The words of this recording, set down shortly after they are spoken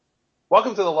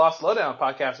Welcome to the Lost Lowdown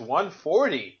podcast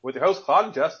 140 with your host Claude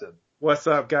and Justin. What's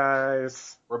up,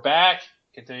 guys? We're back,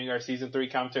 continuing our season 3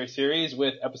 commentary series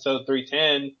with episode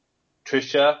 310.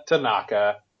 Tricia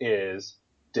Tanaka is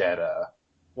dead.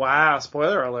 Wow,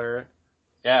 spoiler alert.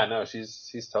 Yeah, no,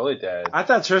 she's totally dead. I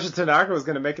thought Tricia Tanaka was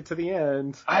going to make it to the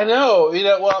end. I know,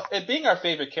 well, it being our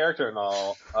favorite character and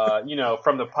all,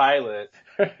 from the pilot,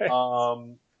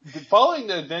 following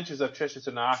the adventures of Tricia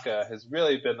Tanaka has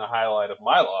really been the highlight of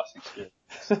my Lost experience.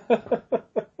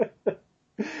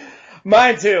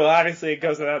 Mine too. Obviously, it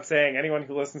goes without saying. Anyone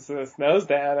who listens to this knows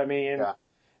that. I mean, yeah.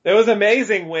 It was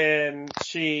amazing when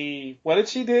what did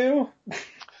she do?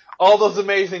 All those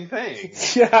amazing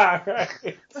things. Yeah,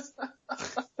 right.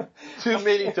 Too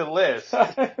many to list.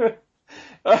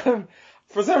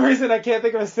 For some reason, I can't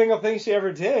think of a single thing she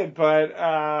ever did,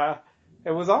 but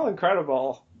it was all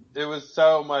incredible. It was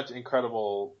so much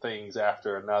incredible things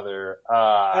after another.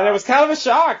 And it was kind of a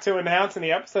shock to announce in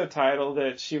the episode title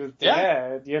that she was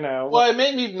dead, Well, it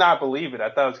made me not believe it. I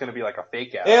thought it was going to be like a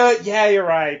fake out. Yeah, you're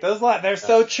right. They're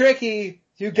so tricky,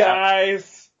 you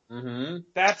guys. Mm-hmm.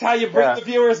 That's how you bring the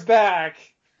viewers back.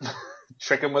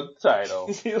 Trick them with the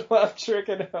title. You love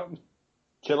tricking them.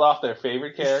 Kill off their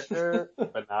favorite character,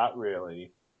 but not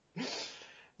really.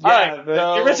 Yeah,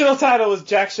 the original title was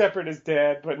Jack Shephard is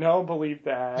dead, but no one believed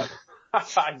that.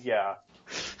 Yeah.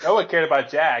 No one cared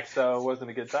about Jack, so it wasn't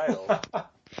a good title.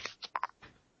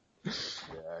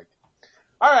 Jack.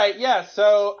 Alright, yeah,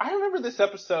 so I remember this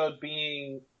episode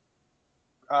being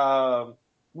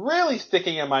really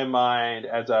sticking in my mind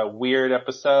as a weird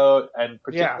episode, and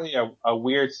particularly a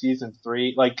weird season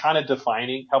 3, like kind of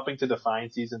helping to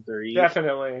define season 3.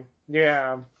 Definitely,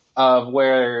 yeah.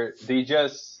 Where they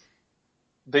just,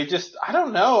 I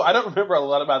don't know. I don't remember a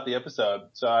lot about the episode,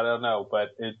 so I don't know, but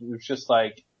it was just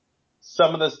like,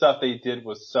 some of the stuff they did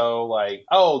was so like,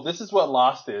 oh, this is what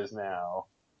Lost is now.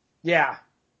 Yeah.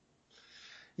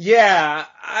 Yeah.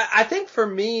 I think for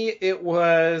me, it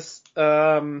was,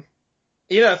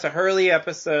 it's a Hurley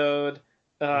episode,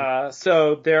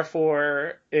 so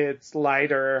therefore it's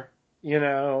lighter,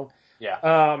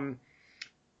 Yeah.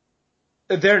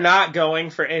 They're not going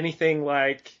for anything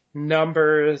like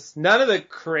numbers. None of the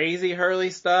crazy Hurley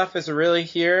stuff is really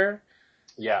here.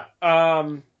 Yeah.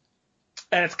 And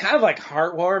it's kind of like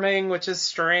heartwarming, which is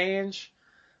strange.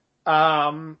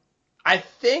 I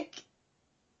think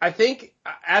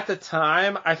at the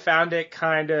time I found it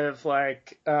kind of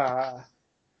like,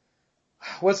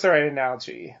 what's the right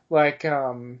analogy? Like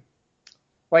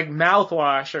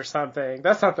mouthwash or something.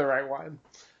 That's not the right one.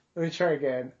 Let me try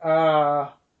again.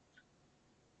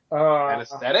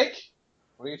 Anesthetic?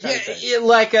 What are you trying to say?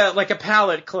 Like a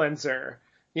palate cleanser,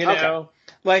 know?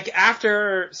 Like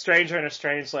after Stranger in a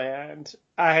Strange Land,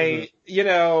 my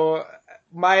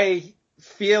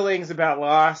feelings about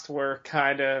Lost were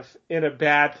kind of in a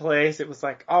bad place. It was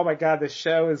like, oh my god, this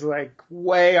show is like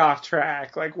way off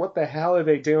track. Like what the hell are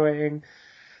they doing?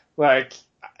 Like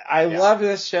I love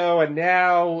this show, and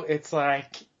now it's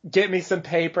like, get me some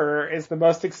paper is the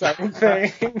most exciting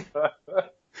thing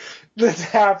that's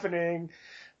happening.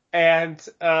 And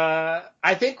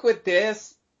I think with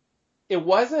this, it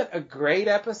wasn't a great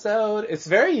episode. It's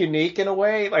very unique in a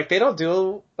way. Like, they don't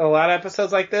do a lot of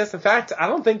episodes like this. In fact, I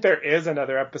don't think there is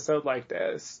another episode like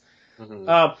this.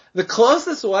 Mm-hmm. The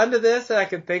closest one to this that I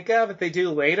can think of that they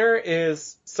do later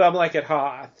is Some Like It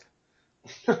Hoth.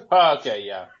 Okay,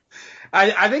 yeah.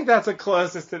 I think that's the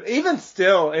closest to, even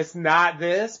still, it's not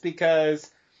this because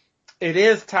it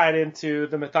is tied into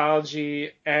the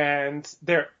mythology, and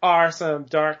there are some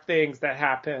dark things that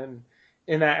happen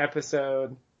in that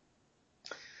episode,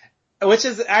 which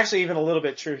is actually even a little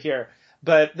bit true here.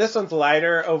 But this one's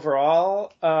lighter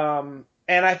overall, and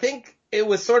I think it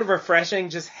was sort of refreshing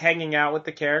just hanging out with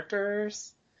the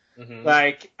characters. Mm-hmm.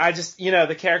 Like, I just,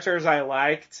 the characters I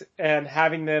liked, and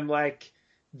having them, like,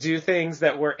 do things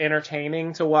that were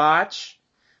entertaining to watch.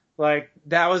 Like,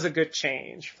 that was a good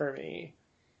change for me.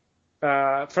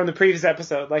 From the previous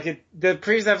episode. Like, the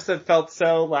previous episode felt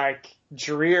so, like,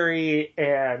 dreary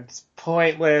and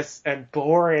pointless and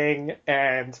boring,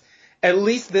 and at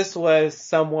least this was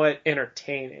somewhat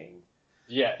entertaining.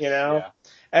 Yes. Yeah.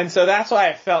 And so that's why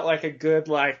it felt like a good,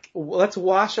 like, let's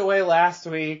wash away last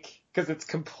week, because it's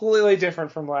completely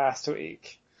different from last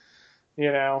week.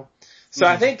 So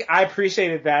I think I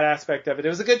appreciated that aspect of it. It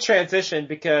was a good transition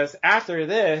because after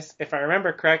this, if I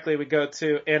remember correctly, we go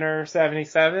to Inner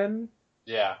 77.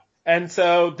 Yeah. And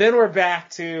so then we're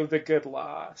back to the good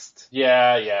Lost.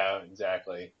 Yeah,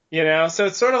 exactly. So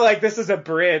it's sort of like this is a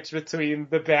bridge between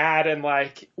the bad and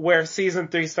like where season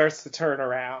 3 starts to turn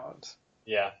around.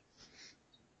 Yeah.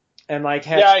 and like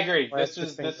Yeah, I agree. went the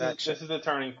same direction. This is the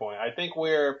turning point. I think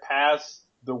we're past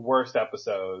the worst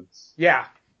episodes. Yeah.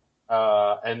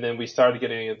 And then we started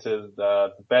getting into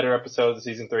the better episodes of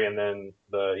season 3, and then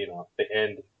the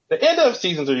end. The end of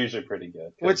seasons are usually pretty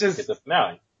good. Which is it's the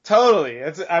finale. Totally.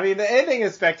 The ending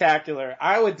is spectacular.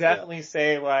 I would definitely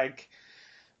say like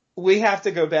we have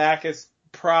to go back as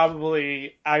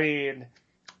probably,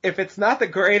 if it's not the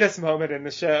greatest moment in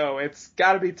the show, it's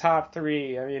got to be top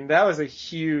 3. I mean, that was a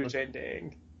huge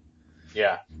ending.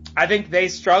 Yeah. I think they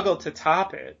struggled to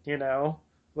top it,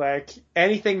 like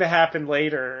anything that happened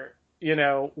later,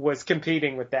 was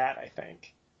competing with that, I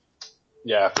think.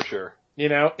 Yeah, for sure.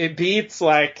 It beats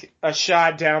like a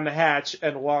shot down the hatch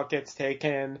and Walt gets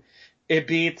taken. It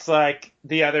beats like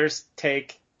the others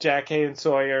take Jack, Hay, and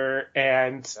Sawyer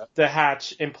and the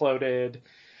hatch imploded.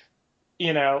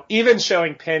 Even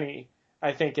showing Penny,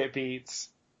 I think it beats.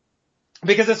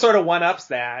 Because it sort of one-ups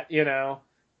that,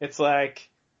 It's like,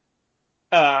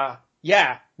 not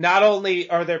only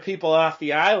are there people off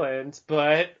the island,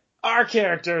 but our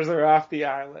characters are off the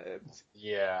island.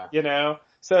 Yeah.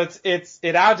 So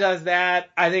it outdoes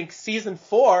that. I think season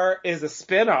 4 is a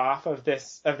spin-off of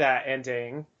that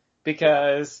ending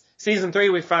because season 3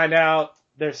 we find out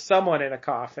there's someone in a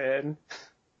coffin.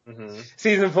 Mm-hmm.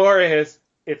 Season 4 is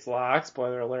it's Locke,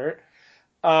 spoiler alert.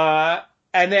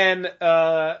 And then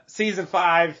season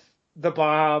 5, the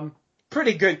bomb,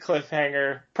 pretty good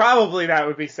cliffhanger. Probably that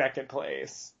would be second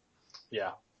place.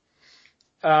 Yeah.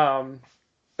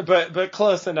 But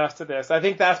close enough to this. I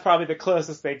think that's probably the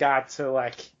closest they got to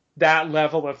like that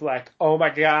level of like, oh my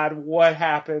God, what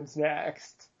happens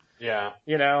next? Yeah.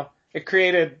 It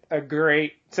created a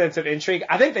great sense of intrigue.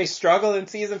 I think they struggled in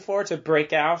season 4 to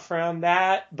break out from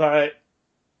that, but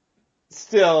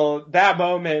still that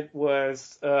moment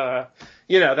was,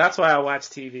 that's why I watch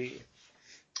TV.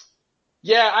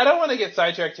 Yeah, I don't want to get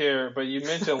sidetracked here, but you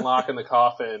mentioned Locke in the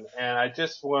coffin, and I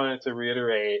just wanted to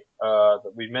reiterate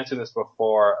that we mentioned this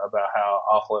before about how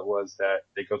awful it was that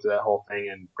they go through that whole thing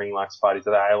and bring Locke's body to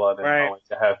the island and only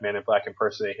to have Man in Black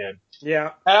impersonate him.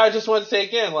 Yeah. And I just want to say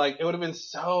again, like, it would have been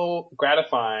so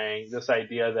gratifying, this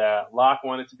idea that Locke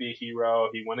wanted to be a hero,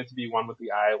 he wanted to be one with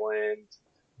the island,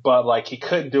 but like he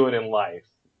couldn't do it in life.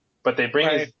 But they bring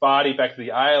his body back to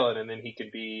the island, and then he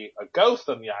could be a ghost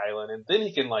on the island, and then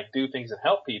he can like do things and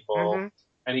help people,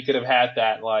 and he could have had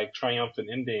that like triumphant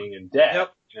ending in death.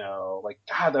 Like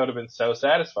God, that would have been so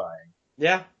satisfying.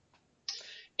 Yeah.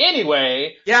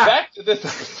 Anyway, back to this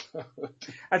episode.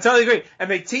 I totally agree.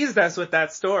 And they teased us with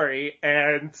that story,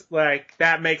 and like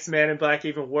that makes Man in Black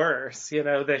even worse. He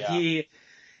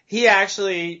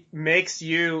actually makes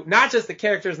you, not just the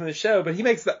characters in the show, but he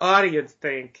makes the audience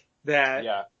think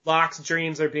that Locke's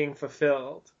dreams are being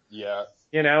fulfilled. Yeah.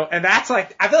 And that's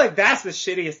like, I feel like that's the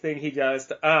shittiest thing he does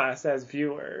to us as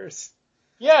viewers.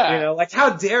 Yeah. Like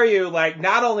how dare you like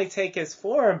not only take his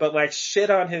form, but like shit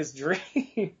on his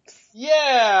dreams.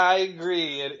 Yeah, I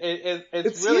agree.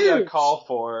 It's really huge. uncalled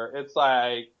for. It's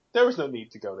like, there was no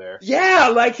need to go there. Yeah,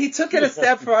 like he took it a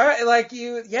step far. Like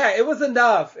it was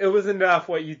enough. It was enough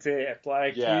what you did.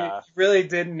 Like you really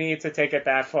didn't need to take it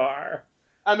that far.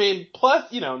 I mean, plus,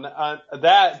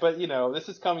 that, but, this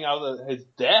is coming out of his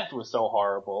death was so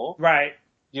horrible. Right.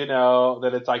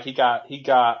 That it's like he got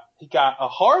a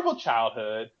horrible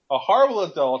childhood, a horrible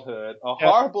adulthood, a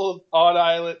horrible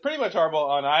pretty much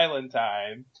horrible on island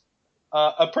time,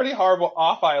 a pretty horrible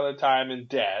off island time in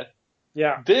death.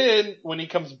 Yeah. Then, when he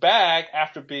comes back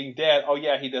after being dead,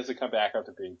 he doesn't come back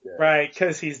after being dead. Right,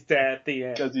 cause he's dead at the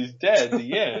end. Cause he's dead at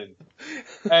the end.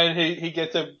 And he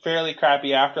gets a fairly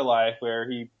crappy afterlife where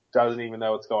he doesn't even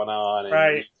know what's going on.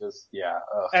 And he just,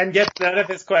 And gets none of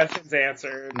his questions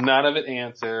answered. None of it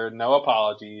answered, no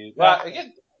apologies. Well,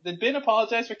 again, did Ben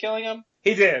apologize for killing him?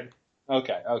 He did.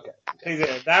 Okay. He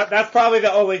did. That's probably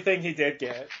the only thing he did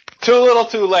get. Too little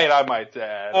too late, I might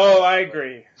add. Oh, I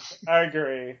agree. I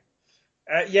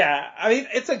mean,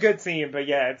 it's a good scene, but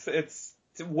it's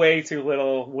way too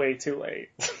little, way too late.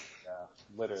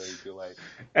 Literally too late.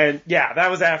 And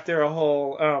that was after a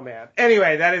whole, oh man.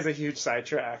 Anyway, that is a huge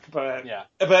sidetrack, but. Yeah.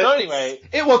 But so anyway.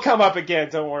 It will come up again,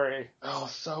 don't worry. Oh,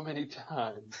 so many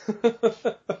times.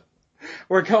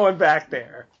 We're going back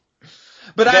there.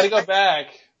 But gotta go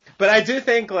back. But I do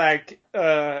think like,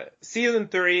 season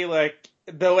 3, like,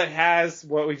 though it has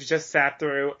what we've just sat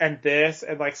through and this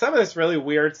and like some of this really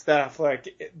weird stuff, like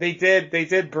they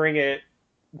did bring it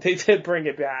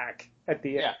back at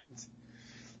the end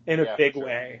in a big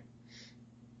way.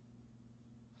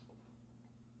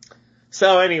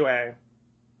 So anyway.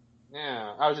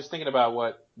 Yeah, I was just thinking about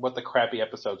what the crappy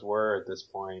episodes were at this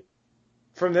point.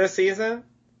 From this season?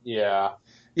 Yeah.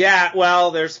 Yeah,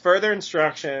 well, there's further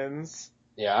instructions.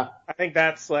 Yeah. I think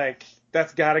that's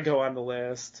gotta go on the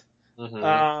list.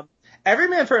 Mm-hmm. Every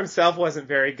Man for Himself wasn't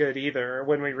very good either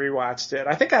when we rewatched it.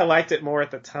 I think I liked it more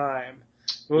at the time.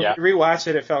 When Yeah. we rewatched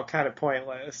it, it felt kind of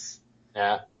pointless.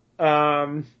 Yeah.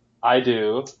 Um, I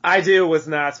do. I Do was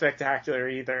not spectacular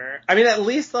either. I mean, at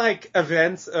least like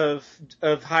events of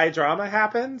high drama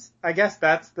happened. I guess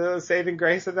that's the saving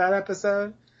grace of that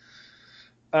episode.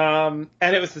 And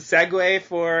it was the segue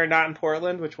for Not in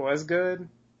Portland, which was good.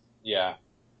 Yeah.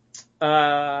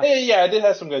 Uh, Yeah, it did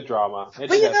have some good drama.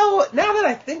 But you know, now that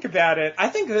I think about it, I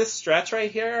think this stretch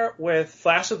right here with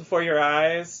Flashes Before Your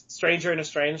Eyes, Stranger in a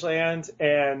Strange Land,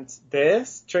 and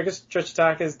this, Tricia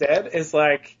Tanaka is Dead, is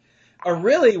like a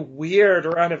really weird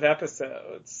run of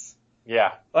episodes.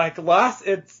 Yeah. Like Lost,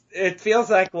 it feels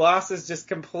like Lost is just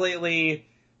completely,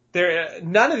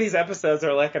 none of these episodes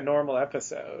are like a normal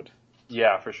episode.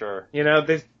 Yeah, for sure. You know,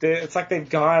 it's like they've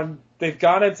gone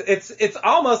into, it's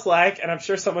almost like, and I'm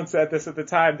sure someone said this at the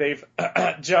time, they've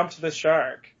jumped the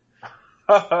shark.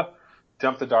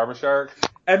 Jump the Dharma shark.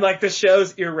 And like the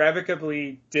show's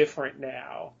irrevocably different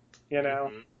now, you know?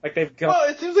 Mm-hmm. Like they've gone. Well,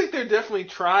 it seems like they're definitely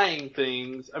trying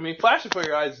things. I mean, Flash Before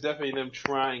Your Eyes is definitely them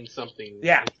trying something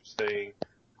interesting.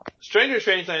 Stranger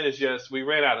Strangeland is just, we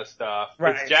ran out of stuff.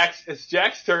 Right. It's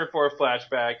Jack's turn for a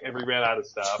flashback, and we ran out of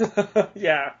stuff.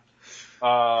 Yeah.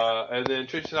 And then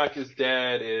Tricia Tanaka's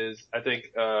Dead is, I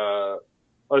think, a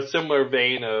similar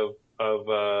vein of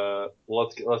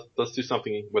let's do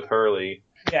something with Hurley.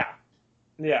 Yeah.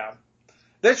 Yeah.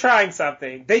 They're trying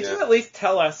something. They do at least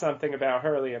tell us something about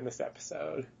Hurley in this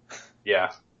episode.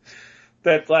 Yeah.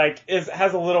 That like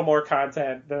has a little more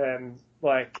content than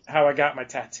like how I got my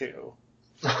tattoo.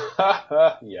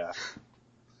 Yeah.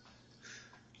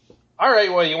 All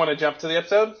right. Well, you want to jump to the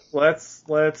episode? Let's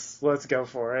go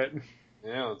for it.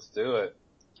 Yeah, let's do it.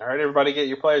 All right, everybody, get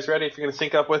your players ready if you're going to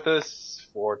sync up with us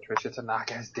for Tricia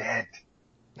Tanaka's Dead.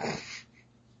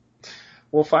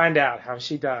 We'll find out how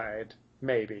she died.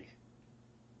 Maybe.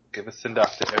 Give a send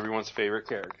off to everyone's favorite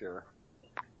character.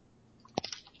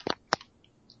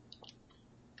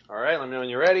 All right, let me know when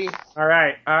you're ready. All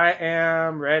right, I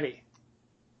am ready.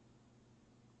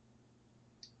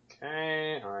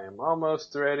 Okay, I am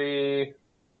almost ready.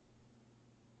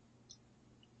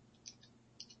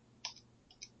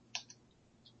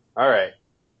 All right.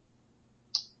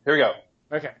 Here we go.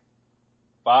 Okay.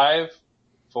 5,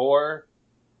 4,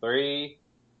 3,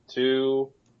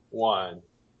 2, 1.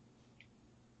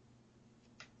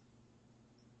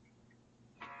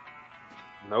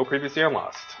 No previously on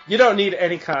Lost. You don't need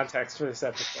any context for this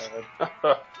episode.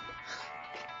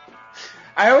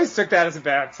 I always took that as a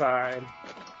bad sign.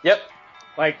 Yep.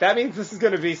 Like, that means this is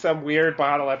going to be some weird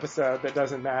bottle episode that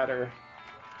doesn't matter.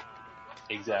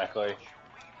 Exactly.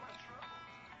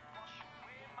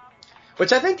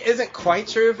 Which I think isn't quite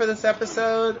true for this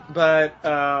episode, but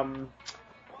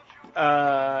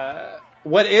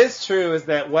what is true is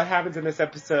that what happens in this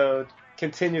episode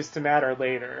continues to matter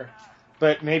later.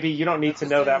 But maybe you don't need to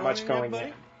know that much going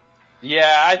in.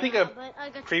 Yeah, I think I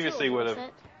previously would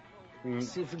have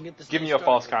given you a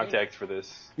false context for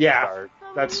this. Yeah, part.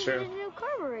 that's true.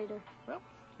 Well,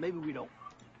 maybe we don't.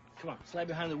 Come on, slide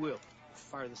behind the wheel.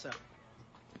 Fire this up.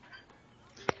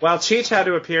 Well, Cheech had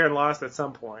to appear in Lost at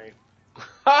some point.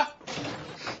 I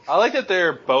like that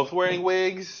they're both wearing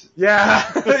wigs. Yeah,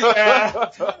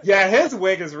 yeah, his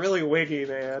wig is really wiggy,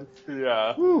 man.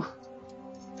 Yeah. Whew.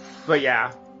 But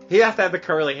yeah, he has to have the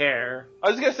curly hair. I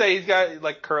was gonna say he's got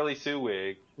like curly Sue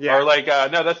wig. Yeah. Or like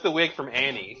no, that's the wig from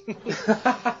Annie.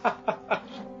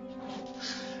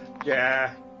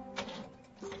 Yeah.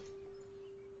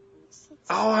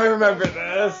 Oh, I remember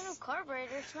this.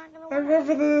 I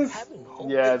remember this.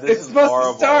 Yeah, this It's is supposed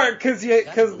horrible. to start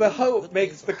because the hope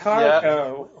makes the car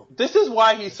go. This is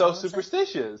why he's so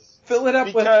superstitious. Fill it up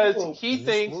Because with hope. he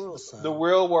thinks the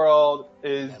real world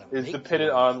is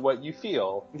dependent on what you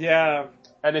feel. Yeah,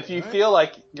 And if you feel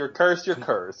like you're cursed, you're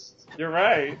cursed. you're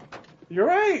right. You're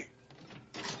right.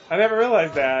 I never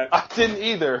realized that. I didn't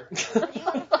either.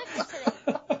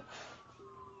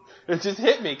 It just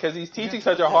hit me because he's teaching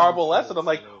such a horrible lesson. I'm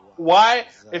like, why?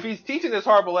 If he's teaching this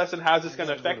horrible lesson, how's this going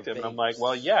to affect him? And I'm like,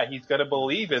 well, yeah, he's going to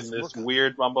believe in this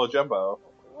weird mumbo jumbo.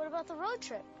 What about the road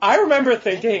trip? I remember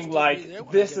thinking,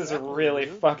 like, this is really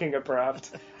fucking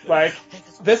abrupt. Like,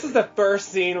 this is the first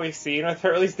scene we've seen with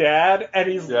Hurley's dad, and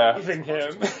he's leaving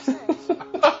him.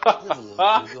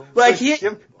 like, he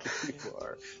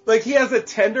has a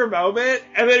tender moment,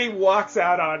 and then he walks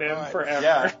out on him forever.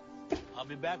 Yeah. I'll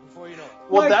be back before you know it.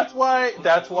 Well, Like-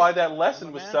 that's why that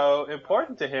lesson was so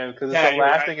important to him, because it's Yeah, the you're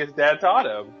last right. thing his dad taught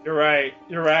him. You're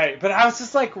right. But I was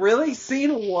just like, really?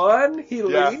 Scene 1? He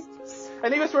Yeah. leaves?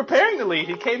 And he was preparing to leave.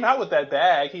 He came out with that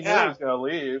bag. He knew Yeah. he was going to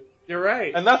leave. You're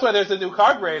right. And that's why there's a new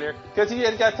carburetor, because he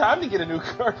hadn't got time to get a new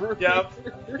carburetor. Yep.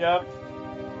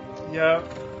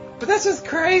 But that's just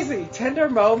crazy. Tender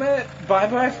moment,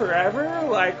 bye-bye forever?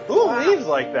 Like, Who wow. leaves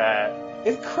like that?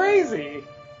 It's crazy.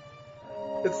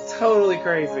 It's totally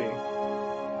crazy.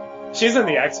 She's in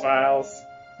the X-Files.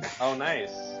 Oh,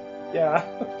 nice. Yeah.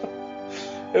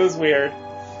 It was weird.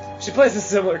 She plays a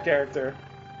similar character.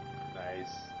 Nice.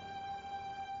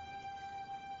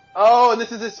 Oh, and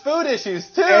this is his food issues,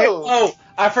 too! Oh,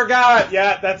 I forgot.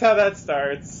 Yeah, that's how that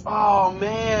starts. Oh,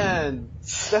 man.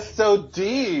 That's so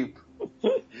deep.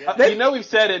 You know we've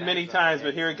said it many times,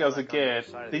 but here it goes again.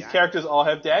 These characters all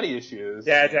have daddy issues.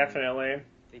 Yeah, definitely.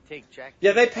 They take Jack.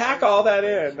 Yeah, they pack all that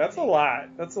in. That's a lot.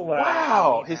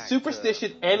 Wow, his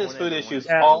superstition and his food issues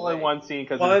Yeah. all in one scene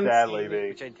because of One his dad scene. leaving.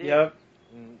 Which I did. Yep.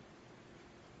 And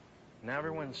now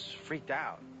everyone's freaked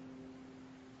out.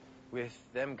 With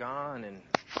them gone and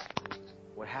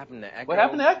what happened to Echo. What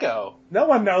happened to Echo? No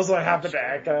one knows what happened to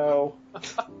Echo.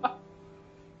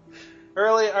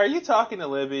 Early, are you talking to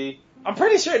Libby? I'm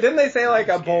pretty sure, didn't they say like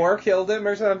a boar killed him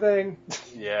or something?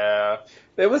 Yeah.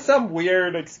 It was some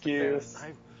weird excuse.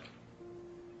 I've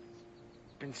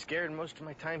been scared most of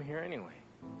my time here anyway.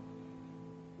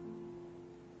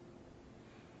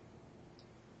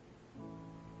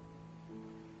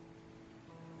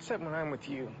 Except when I'm with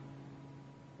you.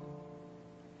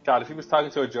 God, if he was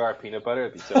talking to a jar of peanut butter,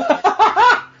 it'd be so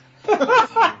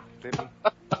Baby.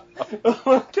 Oh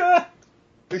my god.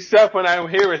 Except when I'm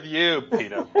here with you,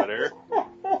 peanut butter.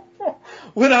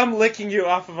 When I'm licking you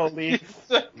off of a leaf,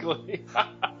 Exactly.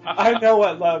 I know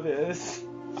what love is.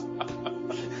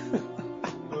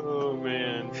 Oh,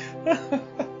 man.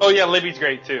 Oh, yeah, Libby's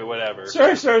great, too. Whatever.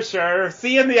 Sure.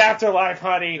 See you in the afterlife,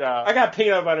 honey. Yeah. I got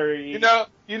peanut butter to eat.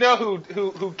 You know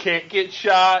who can't get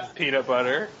shot? Peanut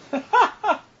butter.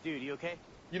 Dude, you okay?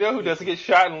 You know who doesn't get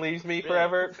shot and leaves me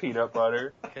forever? Peanut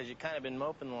butter. Because you kind of been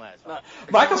moping the last.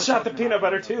 Michael shot the peanut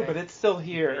butter too, but it's still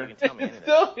You here. can tell me It's anything.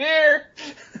 still here.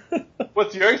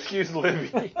 What's your excuse,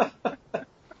 Libby?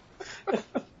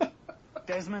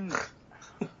 Desmond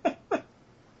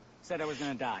said I was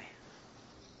gonna die.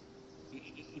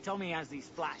 He told me he has these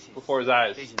flashes. Before his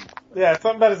eyes. Vision. Yeah,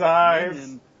 something about his eyes. And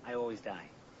then I always die.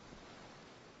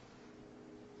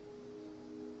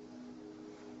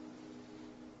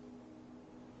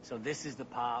 So this is the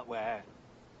part where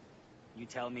you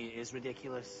tell me it is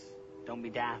ridiculous. Don't be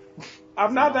daft.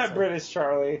 I'm not that Also- British,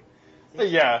 Charlie.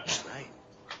 Yeah. Right.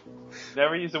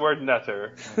 Never use the word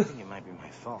nutter. I think it might be my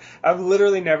fault. I've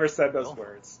literally never said those Oh.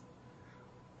 words.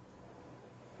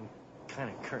 I'm kind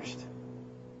of cursed.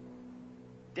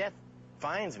 Death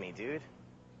finds me, dude.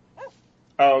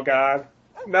 Oh god.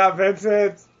 Not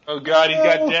Vincent. Oh God, he's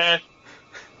got No. death.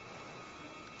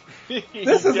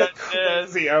 This is a death.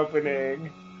 crazy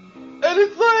opening. And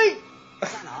it's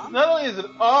like, not only is it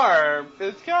an arm,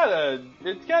 it's got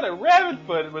a rabbit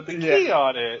foot with the key Yeah.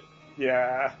 on it.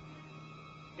 Yeah.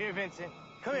 Here, Vincent.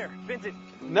 Come here, Vincent.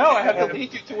 No, I have to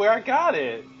lead you to where I got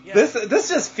it. Yeah. This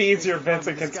just feeds your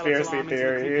Vincent The skeletal conspiracy arm into the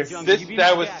theories. creepy jungle.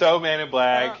 That was so Man in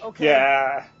Black. Okay.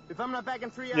 Yeah. If I'm not back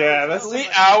in 3 hours. Yeah, that's- 3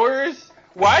 hours?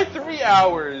 Why 3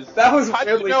 hours? That was How do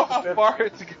you really know how specific. far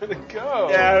it's gonna go?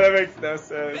 Yeah, that makes no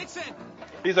sense. Vincent!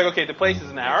 He's like, okay, the place is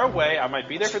an hour away. I might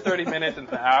be there for 30 minutes. And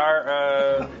it's an hour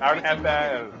and a half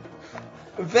back.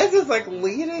 Vincent's like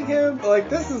leading him. Like,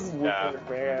 this is weird, Yeah.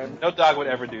 man. No dog would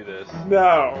ever do this.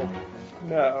 No.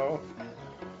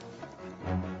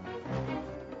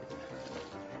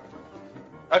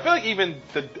 I feel like even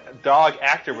the dog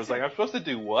actor was like, I'm supposed to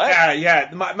do what? Yeah.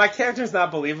 My character's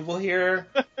not believable here.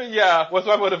 Yeah, what's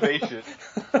my motivation?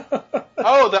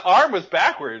 Oh, the arm was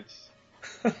backwards.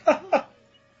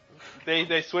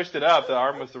 They switched it up. The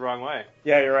arm was the wrong way.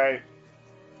 Yeah, you're right.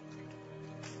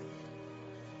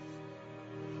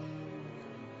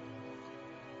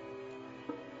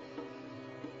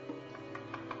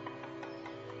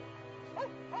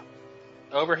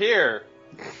 Over here.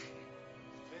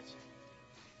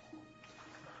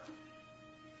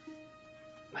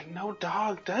 Like, no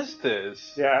dog does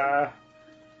this. Yeah.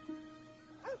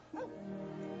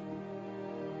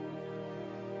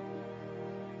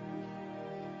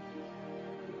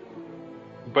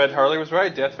 But Harley was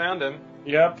right. Death found him.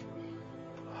 Yep.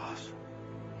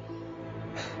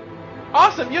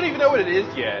 Awesome. You don't even know what it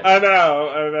is yet. I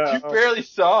know. You barely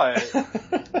saw it.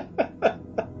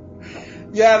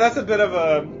 Yeah, that's a bit of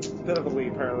a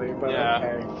leap, Hurley, but Yeah.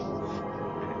 okay.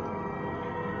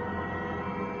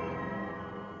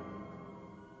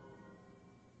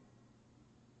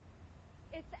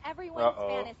 everyone's Uh-oh.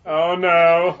 fantasy. Oh,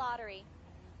 no. The lottery.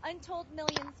 Untold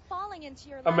millions falling into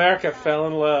your lap America overnight. fell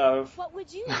in love. What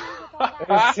would you do with all In a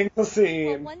that? single Well,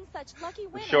 scene. one such lucky The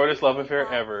winner shortest love recently affair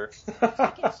bought ever.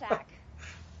 Chicken Shack.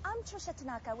 I'm Tricia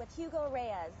Tanaka with Hugo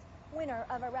Reyes, winner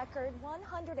of a record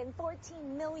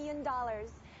 $114 million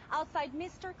outside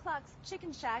Mr. Cluck's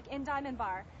Chicken Shack in Diamond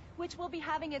Bar, which will be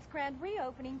having its grand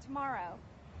reopening tomorrow.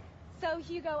 So,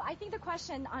 Hugo, I think the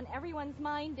question on everyone's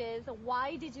mind is,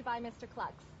 why did you buy Mr.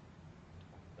 Cluck's?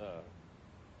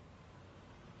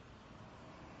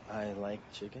 I like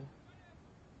chicken.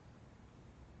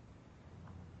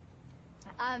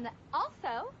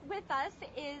 Also, with us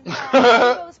is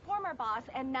Hugo's former boss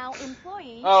and now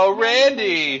employee. Oh,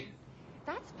 Randy!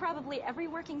 That's probably every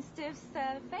working stiff's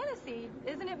fantasy,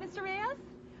 isn't it, Mr. Reyes?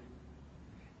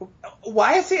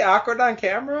 Why is he awkward on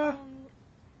camera?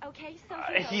 Okay, so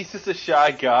He's just a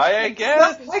shy guy, I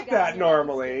guess. Not like that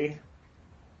normally.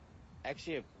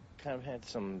 Actually, I've kind of had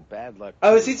some bad luck.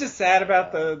 Oh, is too. he just sad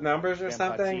about the numbers or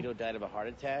Grandpa something? Tito died of a heart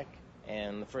attack,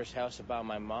 and the first house about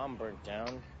my mom burnt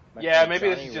down. My Yeah, friend maybe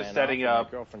this Johnny is just ran setting off, and up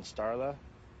my girlfriend Starla.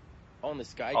 Oh, and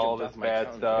this guy all jumped this off my bad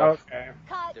counter. stuff. Okay.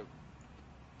 Cut.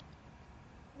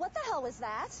 What the hell was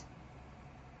that?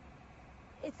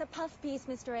 It's a puff piece,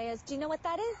 Mr. Reyes. Do you know what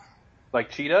that is? Like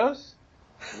Cheetos?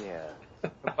 Yeah.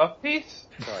 A puff piece?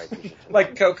 Sorry, Tricia.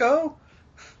 Like Coco?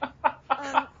 Do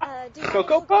you Cocoa want to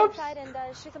go Puffs? inside and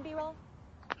shoot some B-roll?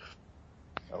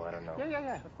 Oh, I don't know.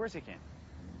 Yeah. Of course he can.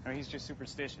 No, he's just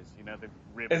superstitious. You know, the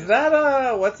rib. Is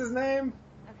that, what's his name?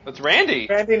 That's Randy.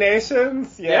 Randy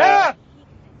Nations? Yeah.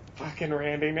 Fucking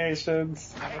Randy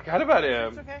Nations. I forgot about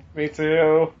It's him. okay. Me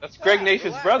too. That's Greg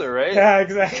Nation's brother, right? Yeah,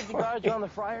 Safety exactly. guards on the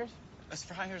fryers? Us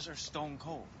fryers are stone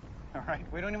cold. All right,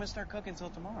 we don't even start cooking until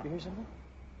tomorrow. You hear something?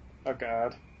 Oh,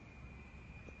 God.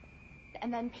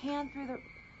 And then pan through the...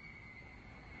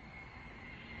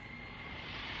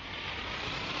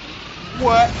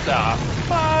 What the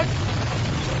fuck?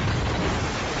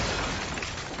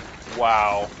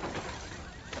 Wow.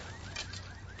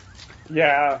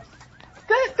 Yeah.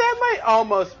 That might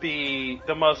almost be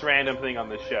the most random thing on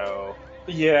the show.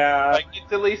 Yeah. Like,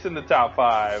 it's at least in the top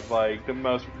 5, like, the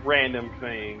most random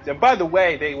things. And by the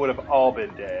way, they would have all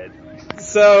been dead.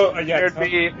 So, yeah. There'd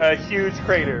be a huge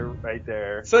crater right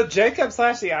there. So Jacob /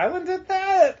 the Island did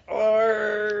that?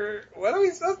 Or what are we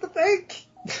supposed to think?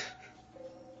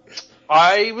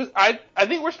 I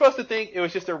think we're supposed to think it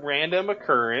was just a random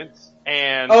occurrence,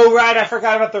 and Oh, right, I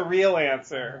forgot about the real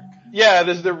answer. yeah,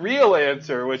 there's the real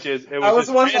answer, which is it was I was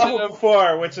just one random. level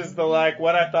before, which is the, like,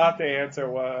 what I thought the answer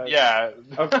was. Yeah.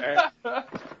 Okay.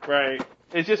 Right.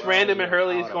 It's just random, and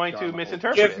Hurley's going to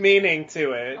misinterpret Give it. meaning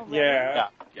to it. Oh, really? Yeah.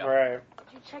 Yeah. Right.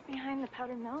 Did you check behind the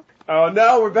powdered milk? Oh,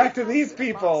 no, we're back to these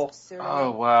people.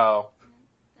 Oh wow,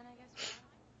 Then I guess...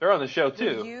 they're on the show Will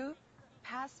too. you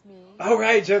pass me Oh,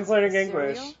 right, Jen's learning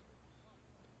English. cereal?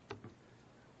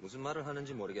 무슨 말을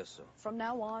하는지 모르겠어. From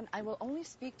now on, I will only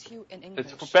speak to you in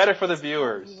English. It's better for the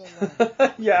viewers. You will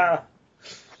learn. Yeah.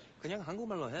 그냥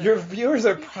한국말로 해. Your viewers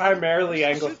are primarily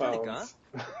Anglophones.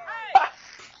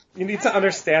 You need to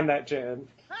understand that, Jen.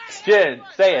 Jen,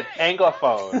 say it,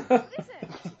 Anglophone.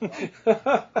 You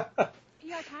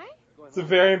okay? It's a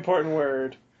very important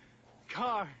word.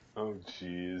 Car. Oh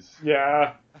jeez.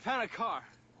 Yeah. I found a car.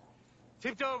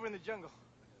 Tipped over in the jungle.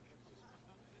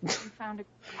 You found a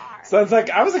car. Sounds like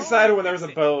I was excited when there was a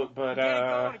boat, but Get it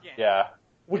going again. Yeah.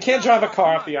 we can't drive a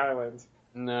car off the island.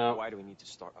 No. Why do we need to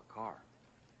start a car?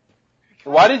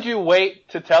 Why did you wait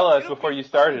to tell us before you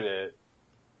started it?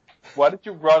 Why did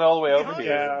you run all the way over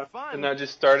here Yeah. Fun. and not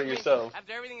just start it yourself?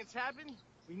 After everything that's happened,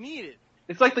 we need it.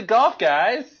 It's like the golf,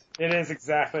 guys. It is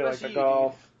exactly like the Especially you,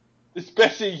 golf.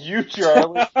 Especially you,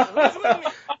 Charlie.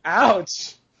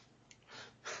 Ouch.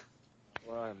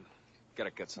 Well, I'm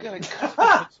gotta get some. Gotta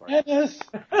cut bananas.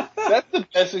 That's the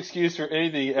best excuse for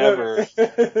anything ever.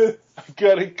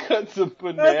 Gotta cut some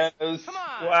bananas. Come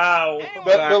on. Wow. Anyone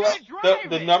But gonna drive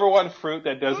the it? number one fruit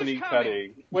that doesn't Who's need coming?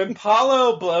 cutting. When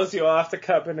Paulo blows you off to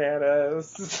cut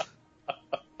bananas.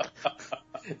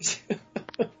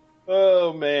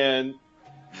 Oh man.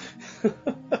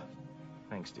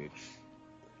 Thanks, dude.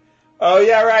 Oh,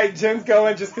 yeah, right. Jen's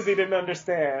going just because he didn't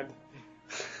understand.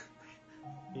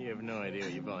 You have no idea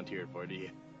what you volunteered for, do you?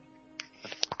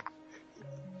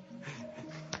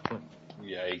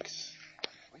 Yikes.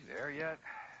 We there yet?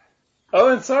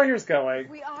 Oh, and Sawyer's going.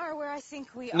 We are where I think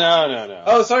we are. No.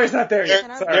 Oh, Sawyer's not there They're, yet.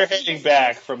 they're Sorry. heading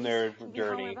back from their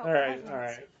journey. All right.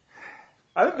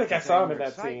 I don't think I saw him in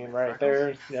that scene, right?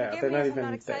 They're Forgive they're me not if I'm not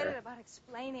even excited there. about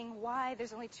explaining why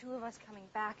there's only 2 of us coming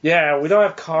back. Yeah, we don't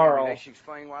have Maybe Carl. they should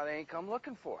explain why they ain't come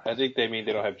looking for I think they mean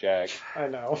they don't have Jack. I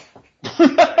know. us.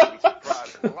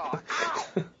 Surprised a lot.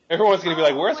 Everyone's gonna be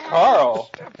like, "Where's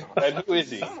Carl? And who is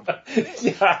he?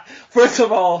 Yeah. First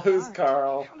of all, who's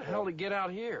Carl? How the hell to get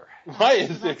out here? Why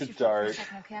is there a dart?"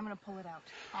 Okay, I'm gonna pull it out.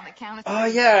 On the count of Oh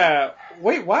three. yeah.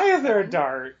 Wait, why is there a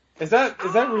dart? Is that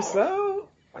Rousseau?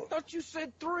 I thought you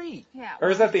said 3. Yeah. Or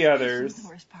is that the others? The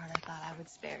worst part. I thought I would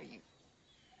spare you. I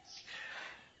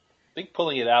think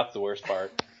pulling it out's the worst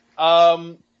part.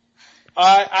 I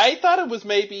thought it was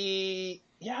maybe.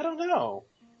 Yeah, I don't know.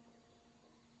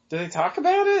 Do they talk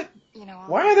about it? You know.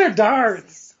 Why are there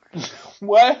darts?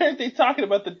 Why aren't they talking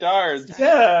about the darts?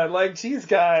 Yeah, like, geez,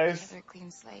 guys. Another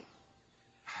clean slate.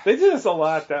 They do this a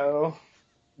lot, though.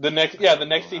 The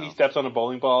next scene he steps on a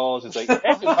bowling ball. It's just like,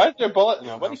 hey, why is there a bullet?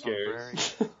 Nobody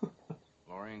cares.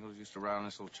 Laura Ingalls used to ride on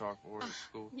this little chalkboard at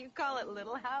school. You call it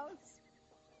Little House?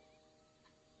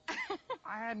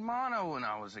 I had mono when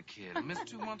I was a kid. I missed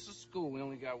 2 months of school. We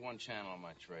only got 1 channel on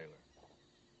my trailer.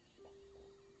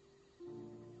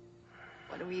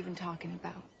 What are we even talking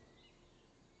about?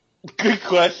 Good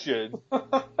question.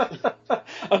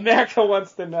 America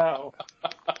wants to know.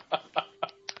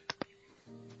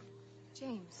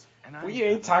 James. We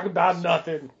ain't talking about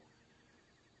nothing.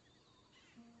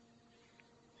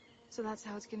 So that's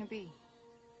how it's gonna be.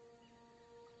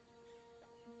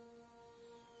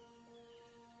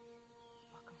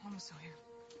 Welcome home, Sawyer.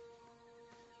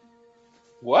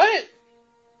 What?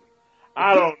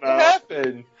 I don't know. What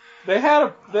happened?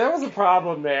 There was a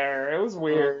problem there. It was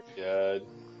weird. Oh, God.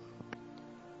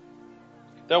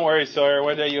 Don't worry, Sawyer.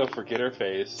 One day you'll forget her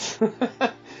face.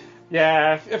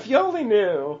 Yeah, if you only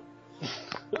knew.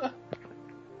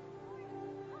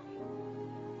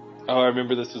 Oh, I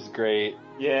remember this was great.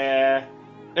 Yeah.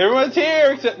 Everyone's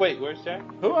here except... Wait, where's Jack?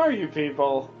 Who are you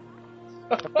people?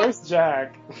 Where's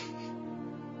Jack?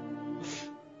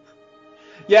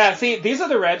 Yeah, see, these are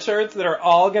the red shirts that are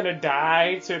all gonna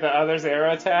die to the other's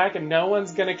arrow attack, and no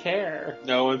one's gonna care.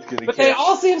 No one's gonna But care. they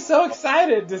all seem so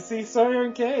excited to see Sawyer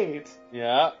and Kate.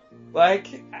 Yeah. Like,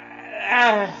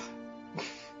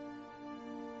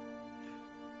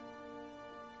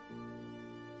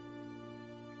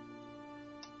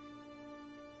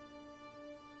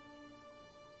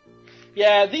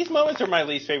 Yeah, these moments are my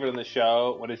least favorite on the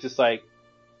show, when it's just like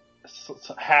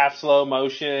half slow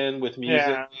motion with music.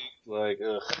 Yeah. Like,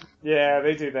 ugh. Yeah,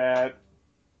 they do that.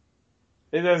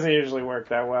 It doesn't usually work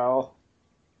that well.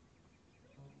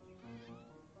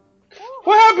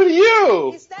 What happened to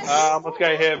you? I almost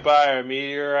got hit by a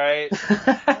meteorite.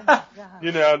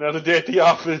 You know, another day at the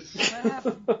office.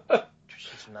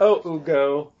 Oh,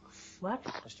 Ugo. What?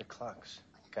 Mr. Clucks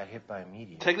got hit by a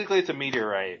meteor. Technically, it's a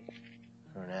meteorite.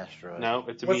 Or an asteroid. No,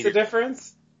 it's a What's meteor. the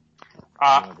difference?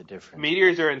 I know the difference.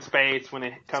 Meteors are in space. When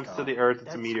it comes to the Earth,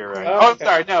 it's a meteorite. Oh, Oh, okay.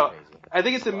 sorry, no. I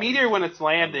think it's a meteor when it's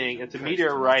landing. It's a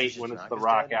meteorite when it's the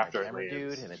rock after it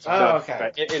lands. Oh,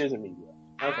 okay. It is a meteor.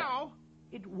 Okay.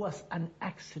 It was an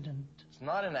accident. It's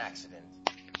not an accident.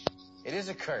 It is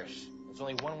a curse. There's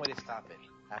only one way to stop it.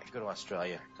 I have to go to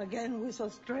Australia. Again with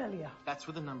Australia. That's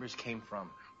where the numbers came from.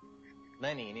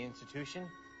 Lenny, in the institution,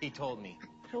 he told me.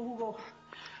 So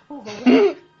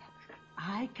Hugo,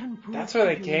 I can prove That's where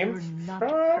they to you came you're not from?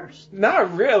 cursed.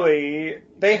 Not really.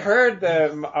 They heard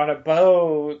them on a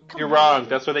boat. You're wrong.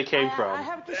 That's where they came I from.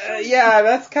 have to show you. Yeah,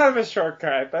 that's kind of a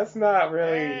shortcut. That's not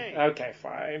really... Hey. Okay,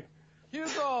 fine.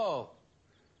 Hugo!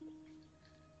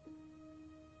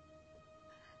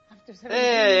 After 17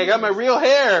 Hey, I got my years, real your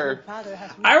hair. father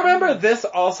has I remember returned. this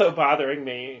also bothering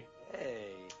me. Hey.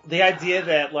 The idea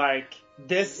that, like,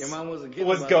 this Your mom wasn't kidding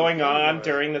was about going the on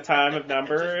meteor. during the time of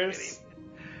numbers,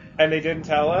 and they didn't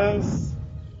tell us.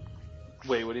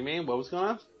 Wait, what do you mean? What was going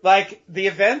on? Like, the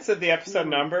events of the episode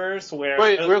numbers where...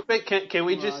 Wait, real quick, can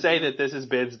we just say that this is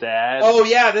Ben's dad? Oh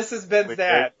yeah, this is Ben's Wait,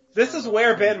 dad. This is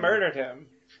where Ben murdered him.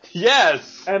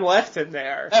 Yes! And left him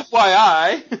there.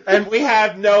 FYI. And we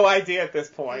have no idea at this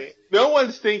point. No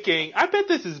one's thinking, I bet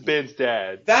this is Ben's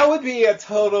dad. That would be a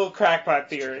total crackpot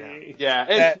theory. Yeah,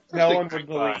 That no one would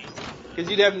believe. Because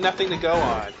you'd have nothing to go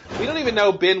on. We don't even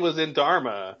know Ben was in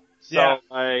Dharma. So, Yeah.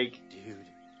 like, Dude.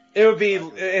 It would be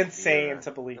insane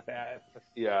to believe that.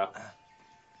 yeah.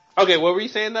 Okay, what were you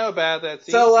saying though about that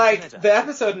scene? So, like, the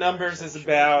episode numbers is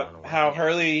about how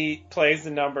Hurley plays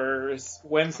the numbers,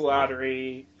 wins the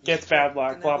lottery, gets bad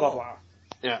luck, blah, blah, blah.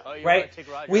 Yeah. Right?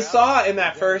 We saw in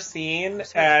that first scene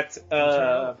at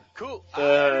Mr.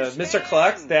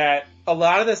 Clucks that a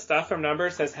lot of the stuff from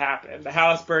numbers has happened. The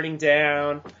house burning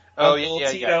down, Uncle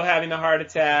Tito having a heart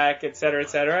attack, et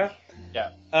cetera,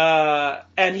 Yeah.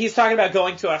 and he's talking about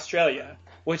going to Australia,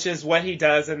 which is what he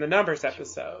does in the numbers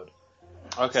episode.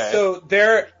 Okay. So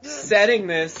they're setting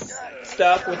this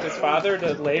stuff with his father,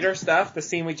 the later stuff, the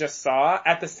scene we just saw,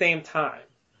 at the same time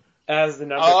as the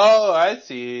numbers. Oh, I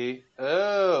see.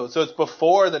 Oh, so it's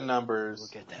before the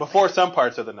numbers. Before some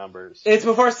parts of the numbers. It's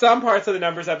before some parts of the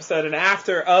numbers episode and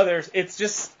after others. It's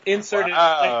just inserted.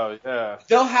 Wow, yeah.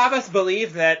 They'll have us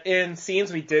believe that in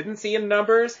scenes we didn't see in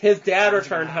numbers, his dad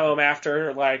returned home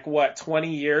after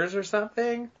 20 years or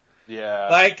something. Yeah.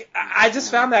 I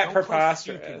just found that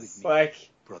preposterous.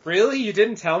 Really? You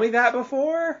didn't tell me that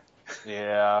before?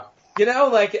 Yeah.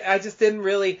 I just didn't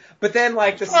really, but then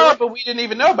the story. But we didn't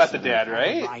even know about the dad,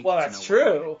 right? Well, that's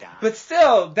true. But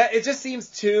still, it just seems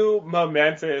too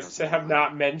momentous to have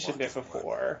not mentioned it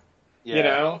before.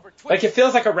 Yeah. It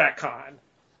feels like a retcon,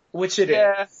 which it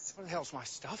is. What the hell's my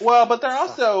stuff? Well, but they're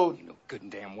also, you know good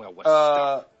and damn well what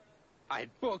stuff. I had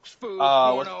books, food,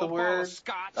 what's the word?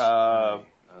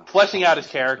 Fleshing out his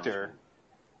character.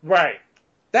 Right.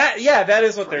 That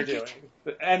is what they're doing.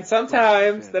 And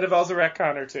sometimes that involves a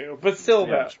retcon or two, but still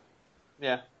though.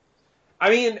 Yeah.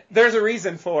 I mean, there's a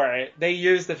reason for it. They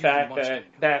use the fact that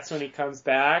that's when he comes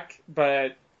back,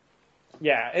 but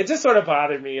yeah, it just sort of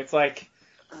bothered me. It's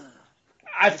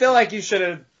I feel like you should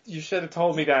have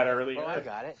told me that earlier. Oh, I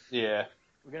got it. Yeah.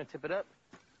 We're gonna tip it up.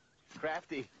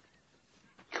 Crafty.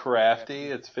 Crafty?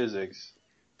 It's physics.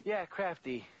 Yeah,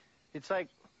 crafty. It's like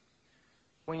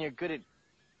when you're good at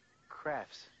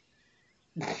crafts.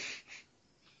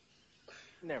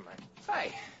 Never mind.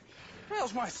 Hey,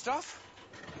 where's my stuff?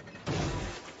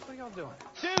 What are y'all doing?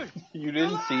 Dude! You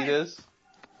didn't see this?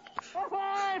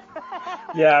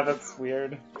 Yeah, that's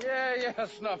weird. Yeah,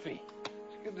 Snuffy.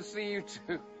 It's good to see you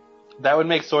too. That would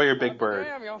make Sawyer Big Bird.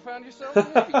 Damn, y'all found yourself a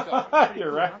movie cover.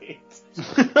 You're right.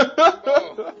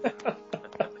 Oh.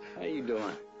 How you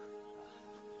doing?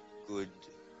 Good to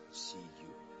see you.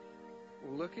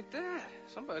 Well, look at that.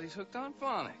 Somebody's hooked on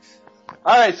phonics.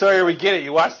 Alright, Sawyer, we get it.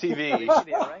 You watch TV. Kate's with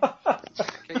me.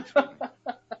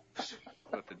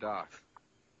 But the doc.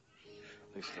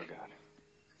 They still got it.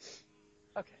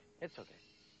 Okay, it's okay.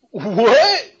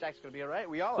 What? Jack's gonna be alright.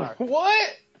 We all are.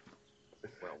 What?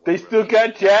 They still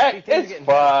got Jack? It's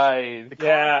fine.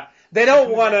 Yeah. They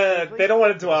don't want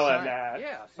to dwell on that.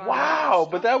 Yeah. Wow,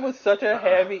 but that was such a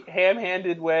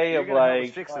ham-handed way of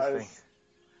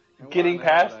getting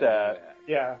past that.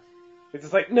 Yeah. It's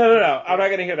just no, I'm not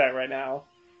gonna hear that right now.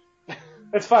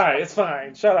 It's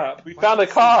fine, shut up. We found a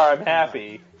car, I'm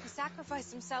happy. He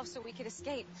sacrificed himself so we could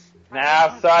escape.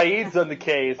 Now Saeed's on the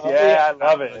case, yeah, I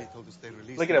love it.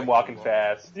 Look at him walking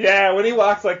fast. Yeah, when he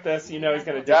walks like this, you know he's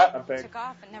gonna do something. Took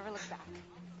off and never looked back.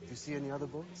 Do you see any other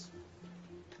boats?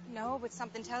 No, but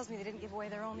something tells me they didn't give away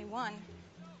their only one.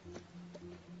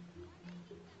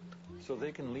 So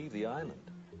they can leave the island?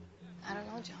 I don't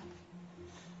know, John.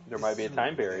 There might be a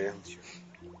time barrier.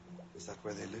 Is that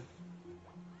where they live?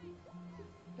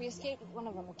 We escaped with one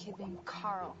of them, a kid named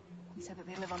Carl. He said that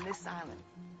they live on this island.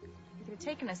 He could have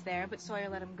taken us there, but Sawyer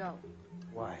let him go.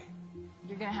 Why?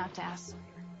 You're gonna have to ask Sawyer.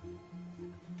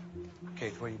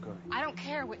 Kate, where are you going? I don't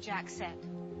care what Jack said.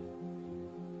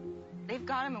 They've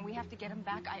got him and we have to get him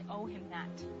back. I owe him that.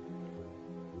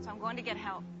 So I'm going to get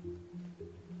help.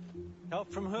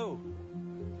 Help from who?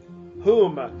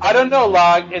 Whom? I don't know,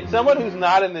 Log. It's someone who's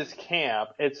not in this camp.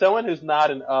 It's someone who's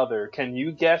not in Other. Can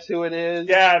you guess who it is?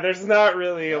 Yeah, there's not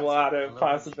really a lot of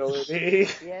possibility.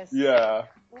 Yes. Yeah.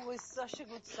 Always such a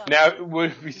good son. Now, it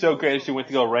would be so great if she went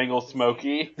to go wrangle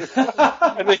Smokey.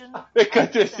 And they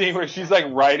cut to a scene where she's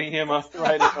riding him on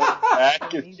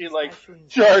back and she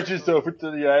charges over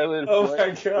to the island. Oh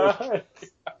my god.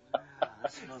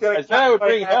 I said I would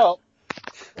bring help.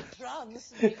 The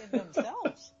drums made it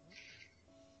themselves.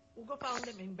 Ugo found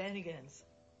them in Bennigan's.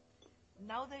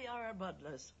 Now they are our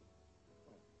butlers.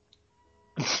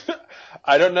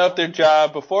 I don't know if their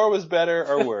job before was better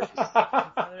or worse.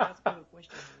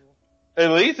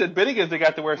 At least at Binnigan's they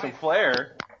got to wear some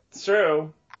flair. It's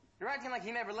true. You're acting like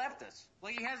he never left us.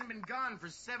 Like he hasn't been gone for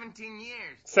 17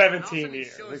 years. 17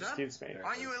 years, excuse me.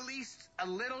 Aren't you at least a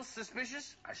little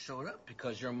suspicious? I showed up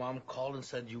because your mom called and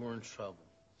said you were in trouble.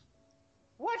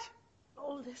 What?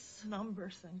 All this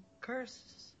numbers and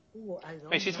curses. Ooh, I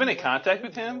don't Hey, she's know been in what contact to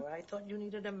with do. him? I thought you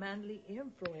needed a manly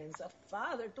influence, a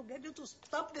father, to get you to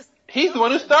stop this. He's the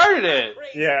one who started it.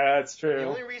 Yeah, that's The true.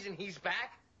 only reason he's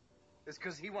back is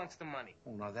because he wants the money.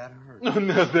 Oh, now that hurts. No,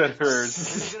 that hurts.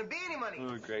 There's gonna be any money.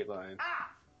 Oh, great line.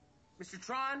 Mr.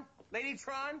 Tron, Lady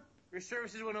Tron, your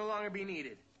services will no longer be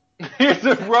needed. Here's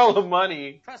a roll of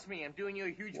money. Trust me, I'm doing you a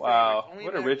huge favor. Wow, It's only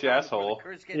what a matter rich of time asshole.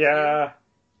 before the curse gets Yeah. you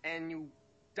and you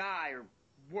die or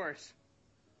worse.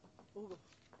 Ugo,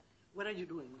 what are you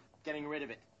doing? Getting rid of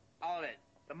it. All of it.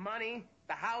 The money,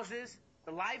 the houses,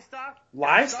 the livestock.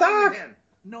 Livestock?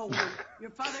 No, Ugo, your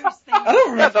father is staying. I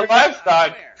don't Yeah, the remember.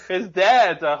 livestock. His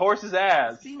dad's a horse's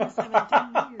ass. It's been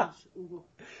 17 years, Ugo.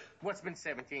 What's been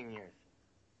 17 years?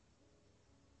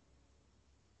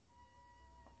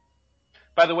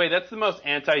 By the way, that's the most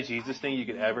anti-Jesus thing you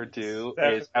could ever do,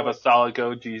 is have a solid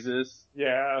go Jesus.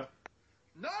 Yeah.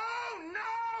 No!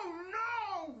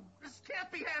 This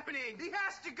can't be happening. He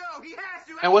has to go. He has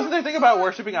to. And wasn't there a thing about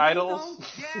worshiping idols?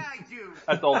 Yeah, I do.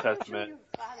 That's Old Testament.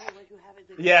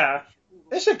 Yeah.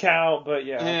 It should count, but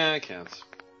yeah. Yeah, it counts.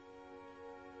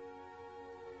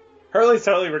 Hurley's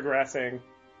totally regressing.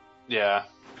 Yeah.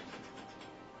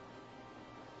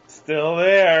 Still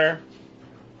there.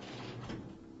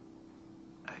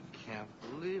 I can't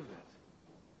believe it.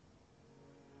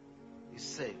 He's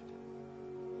saved.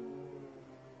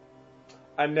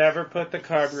 I never put the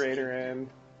carburetor in.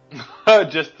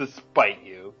 Just to spite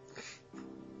you.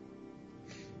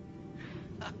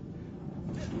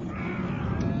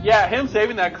 Yeah, him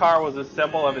saving that car was a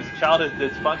symbol of his childhood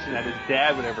dysfunction that his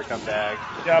dad would ever come back.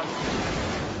 Yep.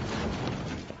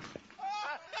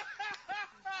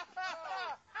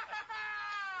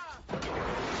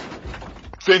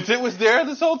 Vincent was there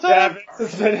this whole time? Yeah,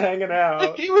 Vincent's been hanging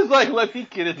out. He was like, let me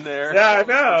get in there. Yeah, I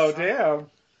know, damn.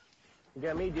 You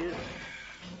got me, dude.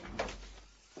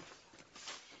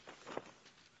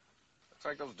 Looks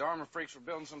like those Dharma freaks were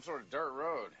building some sort of dirt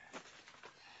road.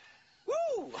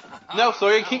 Woo! No,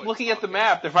 Sawyer, keep looking at the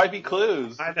map. There might be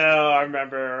clues. I know, I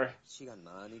remember.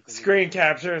 Screen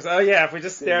captures. Oh yeah, if we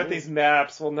just stare at these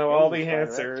maps, we'll know all the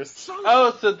answers.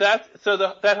 Oh, so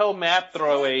that whole map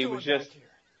throwaway was just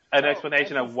an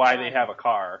explanation of why they have a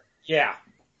car. Yeah.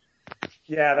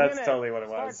 Yeah, that's totally what it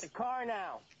Start was. the car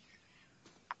now.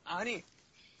 아니,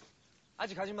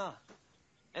 아직 가지 마.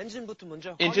 엔진부터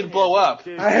먼저. Engine blow up.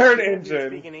 Dude, I heard if you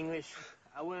engine. speak in English,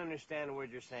 I wouldn't understand a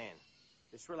word you're saying.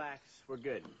 Just relax. We're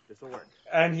good. This will work.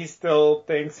 And he still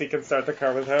thinks he can start the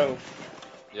car with hope.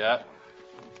 Yeah.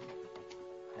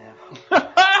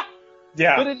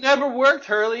 Yeah. But it never worked,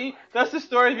 Hurley. That's the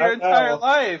story of your entire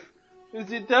life. Is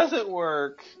it doesn't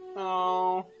work.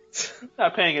 Oh. He's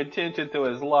not paying attention to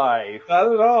his life.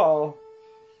 Not at all.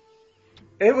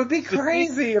 It would be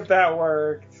crazy if that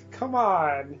worked. Come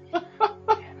on.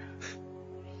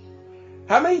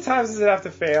 How many times does it have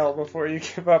to fail before you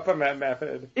give up on that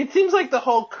method? It seems like the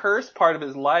whole curse part of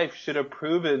his life should have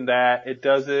proven that it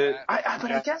doesn't.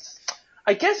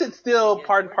 I guess it's still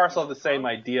part and parcel of the same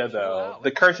idea, though.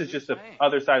 The curse is just the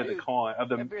other side of the coin, of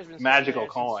the magical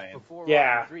coin.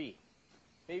 Yeah.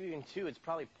 Maybe even 2. It's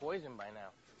probably poisoned by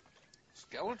now.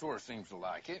 Skeletor seems to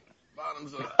like it.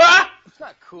 Bottoms up. It's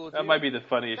not cool, dude. That might be the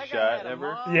funniest shot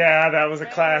ever. Yeah, that was a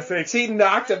classic. He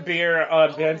knocked a beer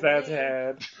on Vincent's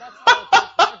head.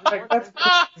 Like, that's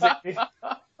crazy.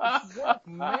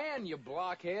 Man, you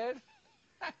blockhead.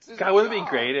 God, wouldn't it be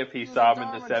great if he saw him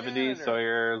in the 70s?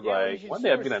 Sawyer's like, one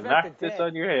day I'm gonna knock this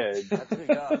on your head.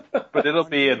 But it'll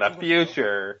be in the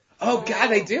future. Oh god,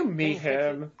 they do meet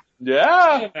him.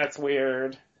 Yeah. That's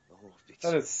weird.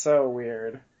 That is so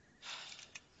weird.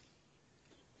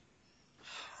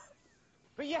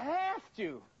 But you have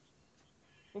to.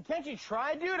 And can't you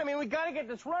try, dude? I mean, we gotta get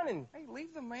this running. Hey,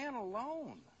 leave the man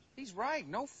alone. He's right.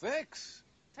 No fix.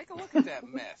 Take a look at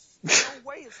that mess. No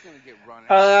way it's gonna get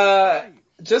running.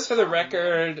 Just for the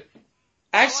record,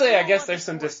 actually, I guess there's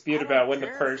some dispute about when the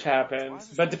purge happens.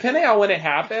 But depending on when it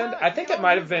happened, I think it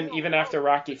might have been even after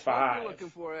Rocky V. Like,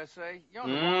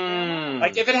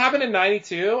 if it happened in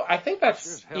 92, I think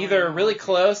that's either really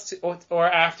close to or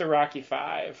after Rocky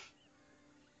V.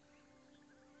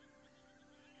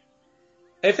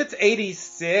 If it's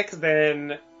 86,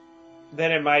 then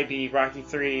it might be Rocky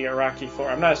 3 or Rocky 4.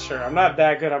 I'm not sure. I'm not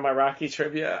that good on my Rocky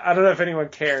trivia. I don't know if anyone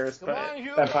cares, but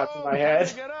that pops in my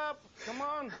head. Get up. Come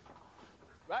on.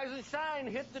 Rise and shine.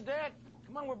 Hit the deck.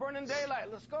 Come on, we're burning daylight.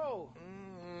 Let's go.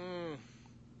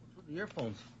 The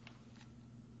earphones.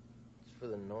 It's for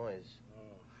the noise.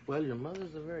 Well, your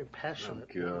mother's a very passionate.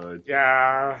 Oh, good.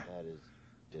 Yeah. That is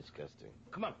disgusting.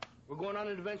 Come on. We're going on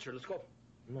an adventure. Let's go.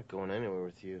 I'm not going anywhere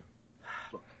with you.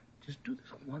 Look, just do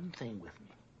this one thing with me.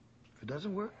 If it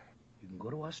doesn't work, you can go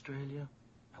to Australia.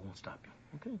 I won't stop you,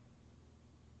 okay?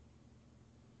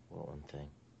 What one thing?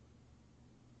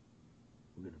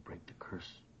 We're gonna break the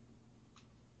curse.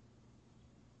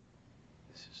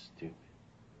 This is stupid.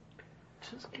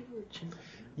 Just give her a chance.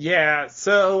 Yeah,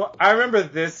 so I remember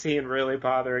this scene really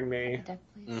bothering me.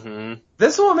 Mm-hmm.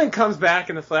 This woman comes back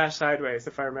in the Flash sideways,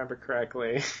 if I remember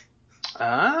correctly.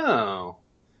 Oh.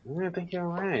 I think you're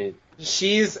right.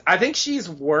 I think she's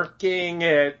working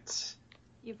at,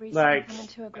 like,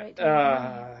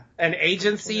 an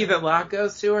agency that Locke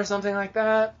goes to or something like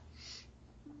that.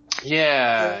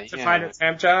 Yeah. To find a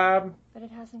temp job. But it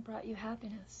hasn't brought you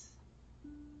happiness.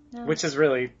 No. which is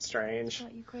really strange.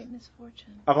 Thought you great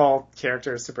misfortune. Of all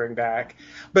characters to bring back.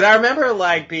 But I remember,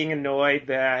 like, being annoyed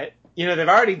that, you know, they've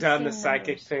already done the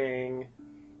psychic thing.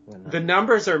 The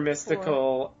numbers are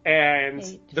mystical, and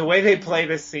the way they play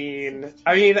the scene,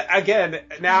 I mean, again,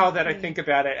 now that I think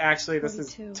about it, actually this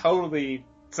is totally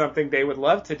something they would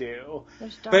love to do.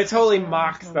 But it totally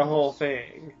mocks the whole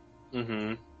thing.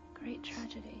 Mm-hmm. Great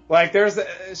tragedy. Like,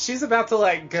 she's about to,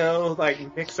 like, go,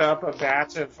 like, mix up a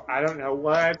batch of I don't know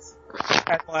what,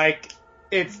 and, like,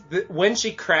 when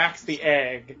she cracks the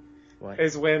egg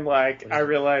is when, like, I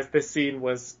realized this scene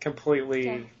was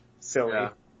completely silly.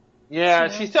 Yeah,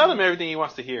 she's telling him everything he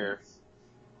wants to hear.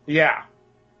 Yeah.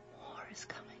 War is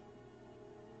coming.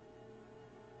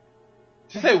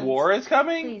 Did you say war is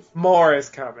coming? Please. More is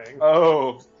coming.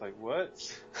 Oh. It's like, what?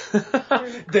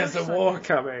 There's a war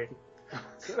coming.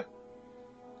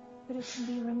 But it can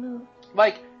be removed.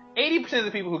 Like, 80% of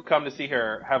the people who come to see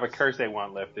her have a curse they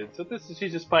want lifted, so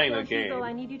she's just playing a game. Hugo,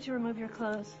 I need you to remove your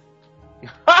clothes.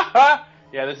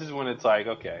 Yeah, this is when it's like,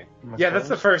 okay. Yeah, that's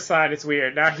the first sign. It's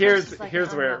weird. Now here's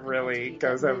where it really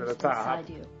goes over the top.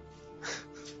 You.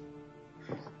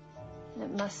 And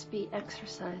it must be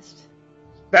exercised.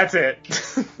 That's it.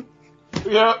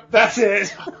 Yep, that's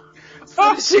it.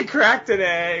 Oh, she cracked an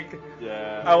egg.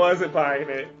 Yeah. I wasn't buying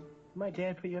it. My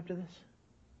dad put you up to this?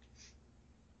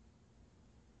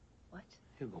 What?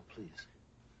 Hugo, please.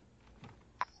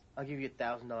 I'll give you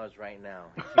 $1,000 right now.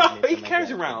 He carries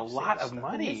around a lot of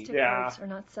money. Mystic arts are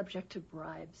not subject to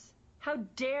bribes. How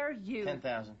dare you?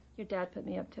 10,000. Your dad put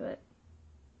me up to it.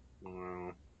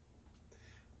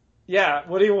 Yeah,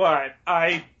 what do you want?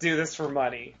 I do this for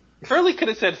money. Hurley could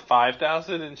have said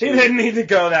 5,000 and he didn't need to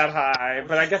go that high,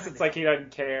 but I guess it's like he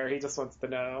doesn't care. He just wants to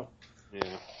know. Yeah.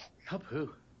 Help who?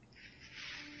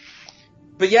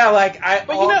 But yeah, like, I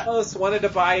almost wanted to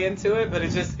buy into it, but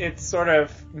it sort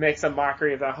of makes a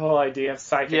mockery of the whole idea of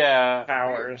psychic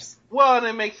powers. Well, and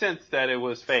it makes sense that it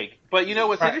was fake. But you know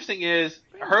what's interesting is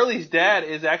Hurley's dad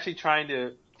is actually trying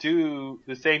to do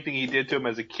the same thing he did to him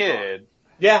as a kid.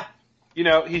 Yeah. You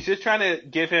know, he's just trying to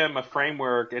give him a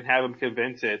framework and have him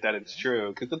convince it that it's true.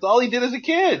 Because that's all he did as a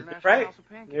kid. Right.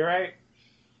 You're right.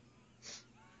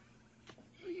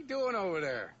 What are you doing over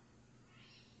there?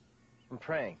 I'm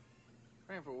praying.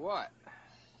 Praying for what?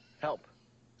 Help.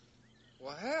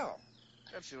 Well, hell.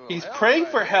 That's your little He's help praying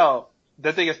right for there. help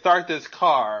that they can start this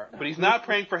car, but he's not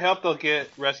praying for help they'll get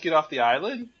rescued off the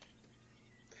island.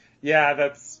 Yeah,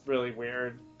 that's really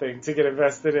weird thing to get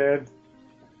invested in.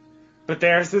 But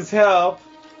there's his help.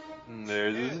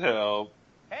 There's his help.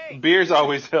 Hey, Beers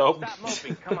always help. Stop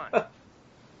moping. Come on.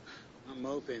 I'm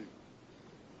moping.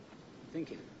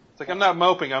 Thinking. It's like, I'm not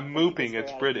moping, I'm mooping.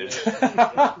 It's British.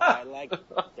 I like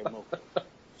their moping.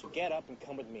 So get up and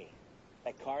come with me.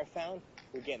 That car I found,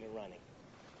 we're getting it running.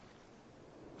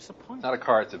 What's the point? Not a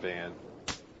car, it's a van.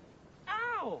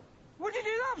 Ow! What'd you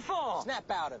do that for? Snap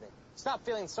out of it. Stop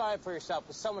feeling sorry for yourself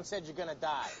because someone said you're gonna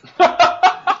die.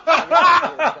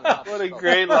 What a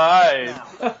great line.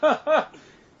 Now,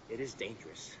 it is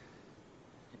dangerous.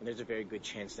 And there's a very good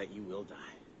chance that you will die.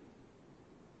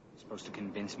 You're supposed to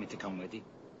convince me to come with you?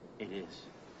 It is.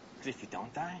 Because if you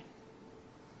don't die,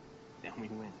 then we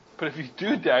win. But if you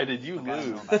do die, then you I don't lose.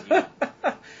 know about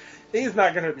you. He's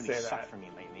not going to Really say sucked that. for me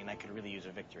lately, and I could really use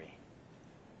a victory.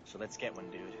 So let's get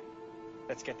one, dude.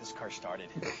 Let's get this car started.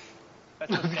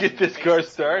 Let's get this car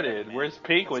started. Where's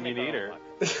Pink when you need her?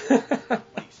 What do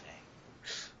you say?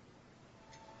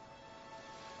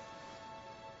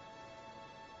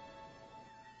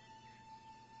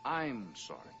 I'm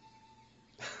sorry.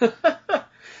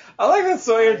 I like that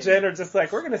Sawyer and Jen are just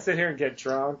like, we're going to sit here and get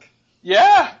drunk.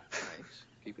 Yeah! Thanks.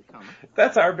 Keep it coming.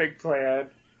 That's our big plan.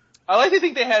 I like to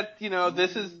think they had, you know,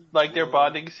 this is like their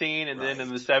bonding scene, and then in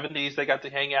the 70s they got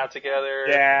to hang out together.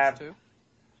 Yeah.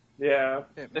 Yeah.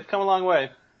 They've come a long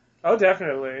way. Oh,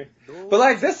 definitely. But,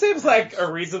 like, this seems like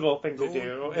a reasonable thing to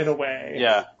do, in a way.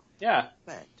 Yeah. Yeah.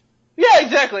 Yeah,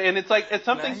 exactly. And it's like, it's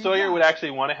something Sawyer would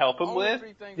actually want to help him with.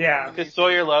 Yeah. Because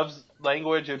Sawyer loves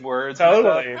language and words.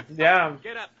 Totally. And stuff. Yeah.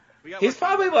 Get up. He's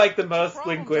probably, like, the most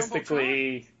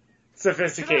linguistically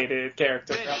sophisticated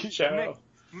character on the show.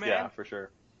 Yeah, for sure.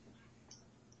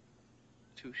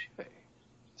 Touche.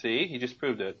 See? He just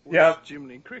proved it. What's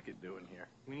Jiminy Cricket doing here?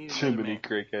 We need another Jiminy man.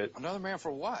 Cricket. Another man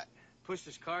for what? Push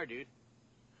this car, dude.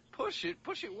 Push it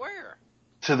where?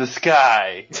 To the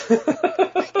sky. It'd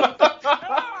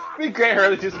be great,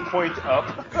 Hurley just points up.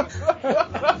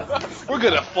 We're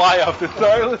gonna fly off this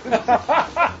island.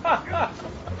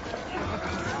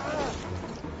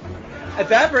 And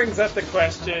that brings up the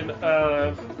question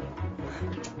of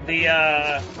the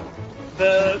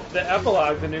the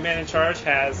epilogue, the new man in charge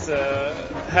has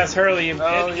Hurley in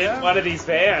one of these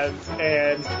vans,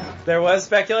 and there was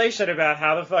speculation about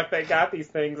how the fuck they got these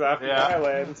things off the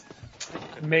island.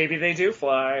 Maybe they do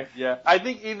fly. Yeah, I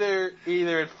think either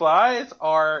it flies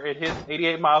or it hits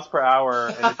 88 miles per hour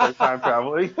and it starts time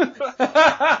traveling.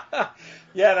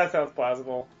 Yeah, that sounds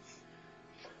plausible.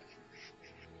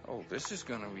 Oh, this is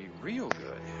gonna be real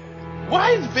good.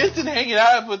 Why is Vincent hanging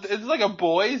out with? It's like a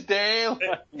boys' day.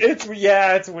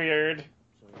 It's weird.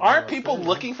 Aren't people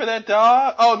looking for that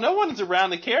dog? Oh, no one's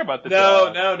around to care about the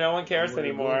dog. No one cares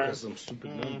anymore. Some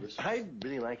stupid numbers. I'd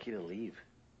really like you to leave.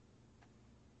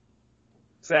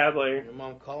 Sadly. Your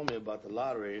mom called me about the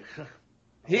lottery.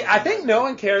 I think no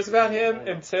one cares about him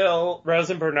until Rose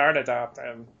and Bernard adopt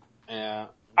him. Yeah.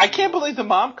 I can't believe the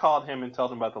mom called him and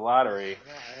told him about the lottery.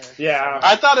 Yeah.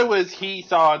 I thought it was he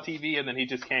saw on TV and then he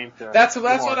just came to... That's what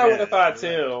I would have thought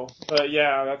too. But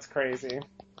yeah, that's crazy.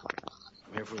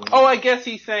 Oh, I guess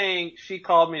he's saying she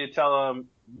called me to tell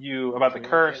you about the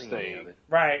curse thing.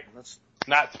 Right.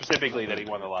 Not specifically that he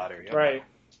won the lottery. Right.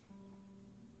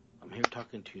 I'm here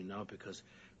talking to you now because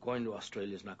going to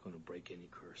Australia is not going to break any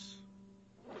curse.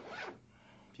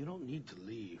 You don't need to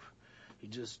leave. You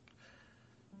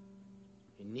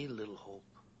need a little hope.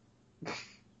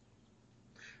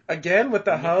 Again with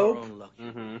the hope? Your own luck.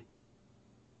 Mm-hmm.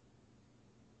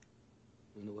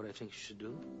 You know what I think you should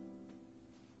do?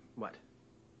 What?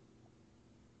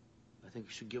 I think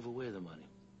you should give away the money.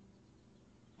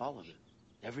 All of it.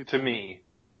 Every to penny. me.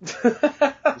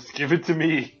 Just give it to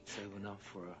me. Save enough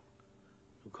for a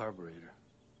new carburetor.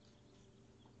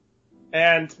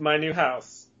 And my new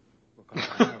house. Just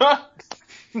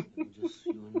you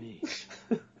and me.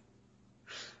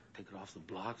 Take it off the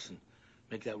blocks and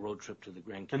make that road trip to the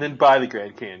Grand Canyon. And then buy the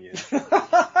Grand Canyon.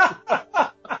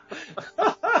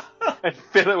 And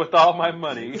fill it with all my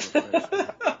money.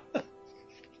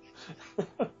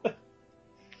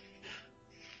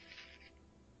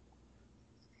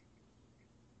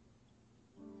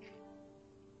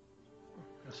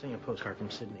 I'll send you a postcard from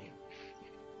Sydney.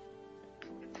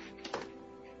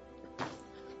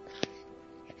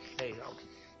 There you go.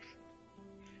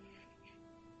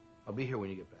 I'll be here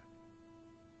when you get back.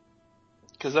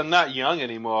 Because I'm not young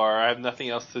anymore. I have nothing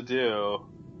else to do.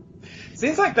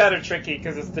 Seems like that are tricky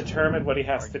because it's determined what he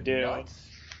has to do.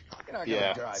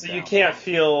 Yeah. So you can't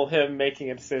feel him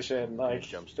making a decision. Like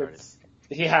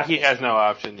he has no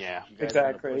option. Yeah. You guys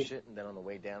exactly. Gonna push it, and then on the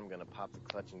way down, I'm gonna pop the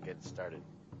clutch and get it started.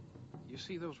 You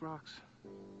see those rocks?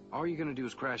 All you're gonna do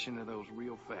is crash into those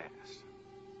real fast.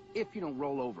 If you don't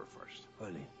roll over first.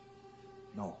 Early.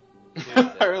 No.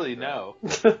 Early, no.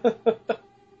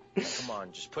 Come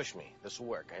on, just push me. This will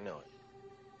work. I know it.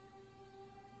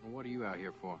 Well, what are you out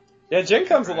here for? Yeah, Jin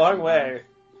comes a long way.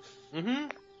 Mm-hmm.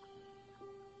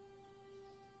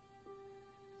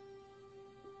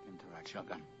 Interact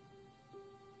shotgun.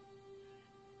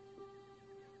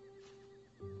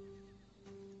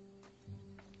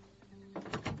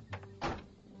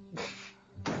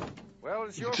 Well,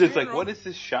 it's your Just funeral. like, what is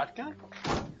this shotgun?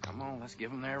 Come on, let's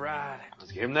give them their ride.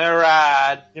 Let's give him their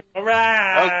ride. Give him a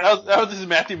ride. That was just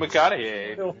Matthew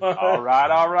McConaughey. All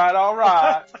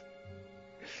right.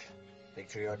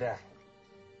 Picture your death.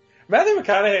 Matthew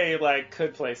McConaughey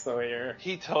could play Sawyer.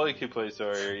 He totally could play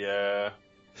Sawyer. Yeah,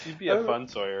 he'd be a fun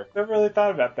Sawyer. Never really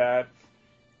thought about that.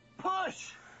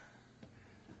 Push.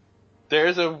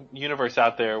 There's a universe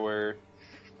out there where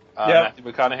Matthew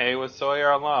McConaughey was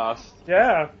Sawyer on Lost.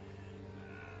 Yeah.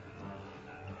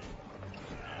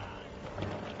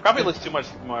 Probably looks too much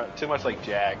like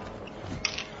Jack.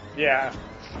 Yeah.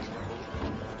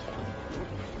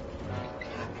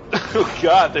 Oh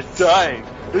God, they're dying.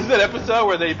 This is that episode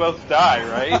where they both die,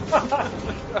 right?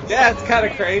 Yeah, it's kind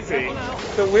of crazy.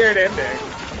 It's a weird ending.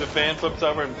 The fan flips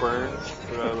over and burns,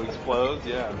 explodes.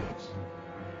 Yeah.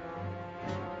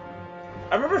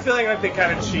 I remember feeling like they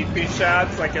kind of cheat these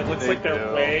shots. Like it looks like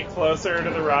they're way closer to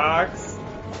the rocks.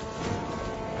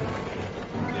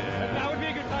 Yeah. That would be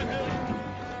a good time, Billy.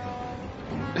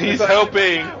 He's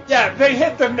hoping. Yeah, they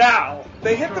hit them now.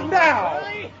 They hit them now.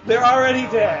 Really? They're already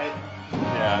dead.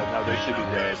 Yeah, no, they should be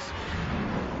dead.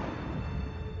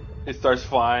 It starts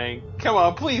flying. Come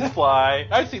on, please fly.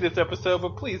 I've seen this episode,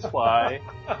 but please fly.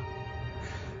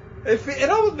 It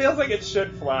almost feels like it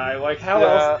should fly. Like, how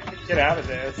else can you get out of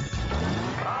this?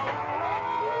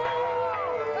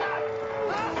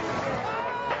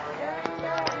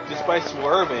 Just by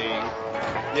swerving.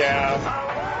 Yeah.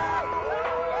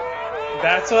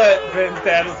 That's what Ben's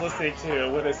dad is listening to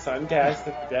when his son gassed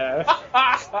to death.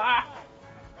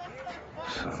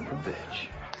 Son of a bitch.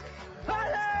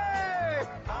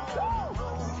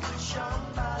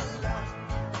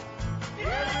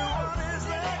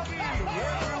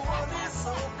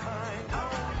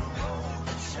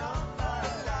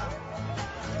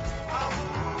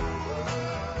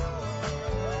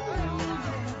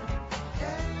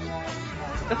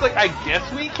 It's like, I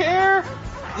guess we care?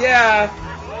 Yeah.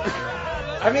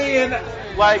 I mean,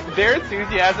 like, their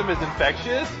enthusiasm is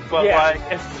infectious, but like,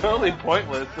 it's totally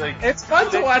pointless. Like, it's fun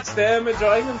to watch them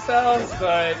enjoying themselves,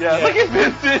 but look at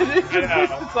Vincent.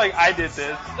 It's like, I did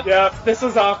this. Yep, this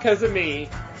was all because of me.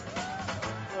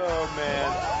 Oh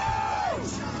man.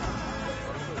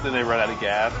 Then they run out of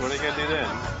gas. What are they gonna do then?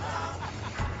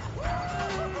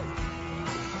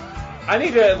 I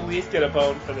need to at least get a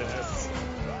bone for this.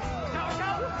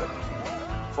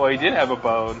 Well, he did have a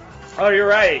bone. Oh, you're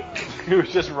right. It was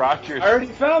just Roger's. I already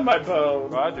found my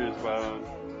bone. Roger's bone.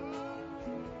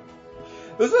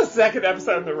 This is the second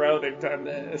episode in a row they've done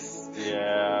this.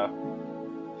 Yeah.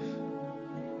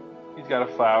 He's got a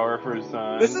flower for his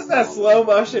son. This is that slow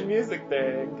motion music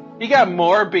thing. He got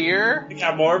more beer? He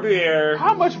got more beer.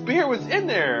 How much beer was in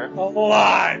there? A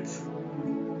lot.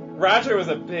 Roger was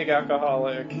a big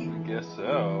alcoholic. I guess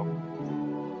so.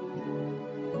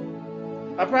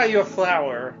 I brought you a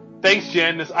flower. Thanks,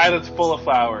 Jen. This island's full of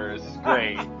flowers. It's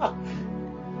great.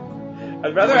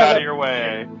 I'd rather Get out of your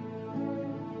way.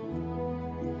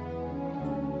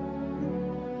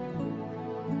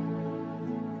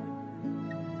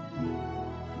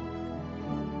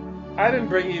 I didn't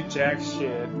bring you jack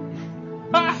shit.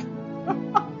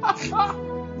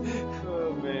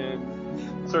 Oh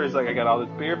man. So he's like, I got all this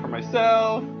beer for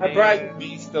myself. I brought you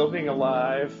me still being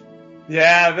alive.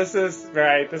 Yeah, this is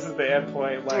right. This is the end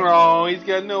point. Like, oh, he's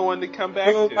got no one to come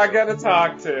back who to. am I gonna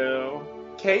talk to?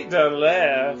 Kate done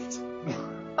left.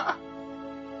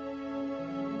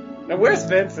 And where's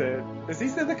Vincent? Is he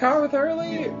in the car with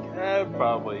Hurley?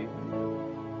 Probably.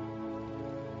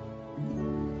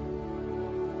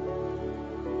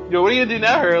 Yo, what are you gonna do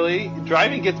now, Hurley?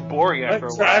 Driving gets boring after a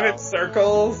while. Drive in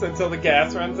circles until the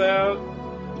gas runs out.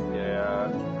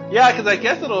 Yeah. Yeah, because I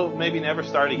guess it'll maybe never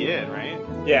start again, right?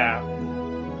 Yeah.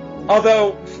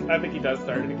 Although, I think he does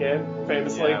start it again,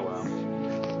 famously. Yeah, well.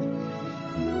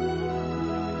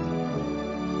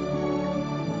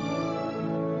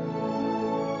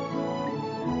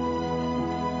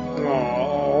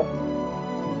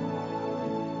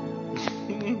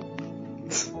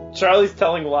 Aww. Charlie's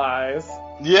telling lies.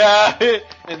 Yeah,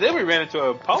 and then we ran into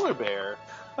a polar bear.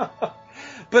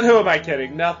 But who am I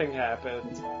kidding? Nothing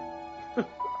happened.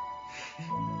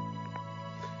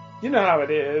 You know how it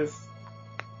is.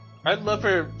 I'd love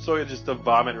for Sawyer just to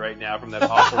vomit right now from that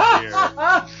awful beer.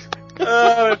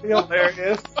 Oh, it'd be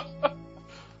hilarious.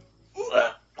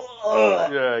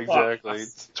 Yeah, exactly.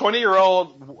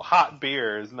 20-year-old hot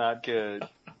beer is not good.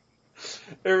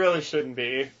 It really shouldn't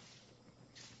be.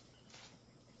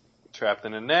 Trapped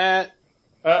in a net.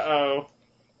 Uh-oh.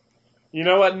 You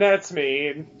know what nets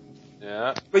mean.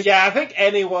 Yeah. But yeah, I think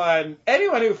anyone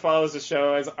who follows the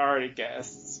show has already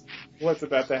guessed what's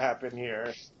about to happen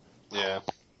here. Yeah.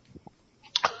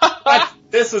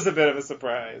 This was a bit of a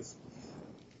surprise.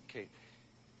 Kate,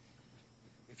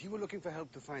 if you were looking for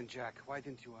help to find Jack, why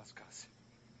didn't you ask us?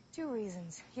 2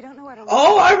 reasons. You don't know where to look.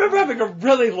 Oh, I remember having a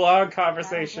really long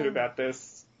conversation about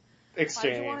this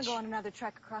exchange. Why did you want to go on another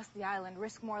trek across the island,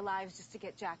 risk more lives just to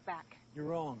get Jack back? You're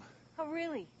wrong. Oh,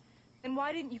 really? Then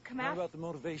why didn't you come Not out? about the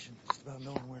motivation, just about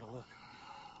knowing where to look.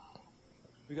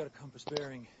 We got a compass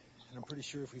bearing, and I'm pretty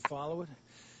sure if we follow it,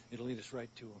 it'll lead us right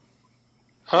to him.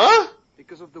 Huh?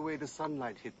 Because of the way the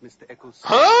sunlight hit Mr. Echo's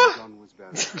Huh? gun was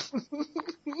buried.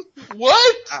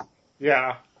 What?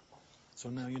 Yeah. So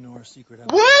now you know our secret.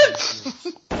 What?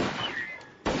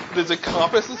 There's a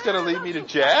compass that's gonna lead me to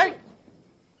Jack?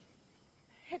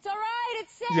 It's all right.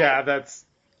 It's safe. Yeah, that's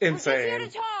We're just here insane.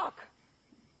 to talk.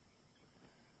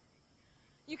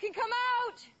 You can come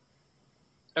out.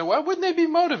 And why wouldn't they be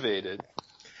motivated?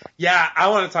 Yeah, I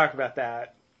want to talk about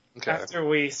that Okay. after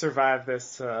we survive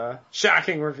this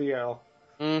shocking reveal.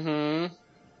 Mm-hmm.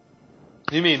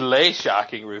 You mean lay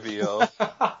shocking reveal?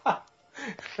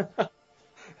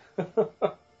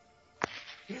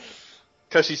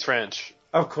 Because she's French.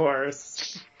 Of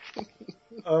course.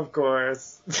 Of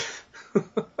course.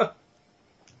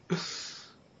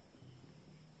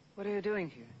 What are you doing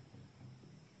here?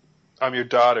 I'm your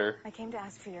daughter. I came to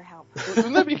ask for your help.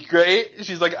 Wouldn't that be great?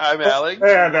 She's like, I'm Alex.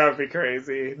 Yeah, that would be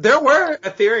crazy. There were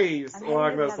theories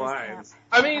along those lines.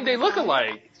 I mean, they look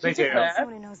alike. They do.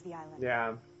 Someone who knows the island.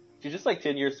 Yeah. She's just like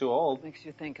 10 years too old. Makes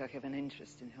you think I have an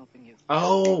interest in helping you.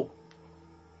 Oh.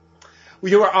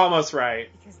 Well, you were almost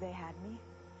right. Because they had me,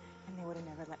 and they would have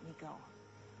never let me go.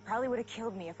 Probably would have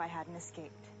killed me if I hadn't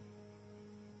escaped.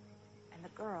 And the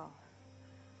girl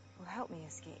who helped me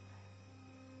escape,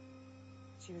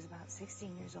 she was about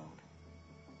 16 years old.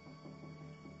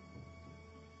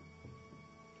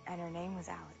 And her name was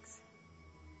Alex.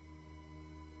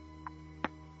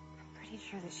 I'm pretty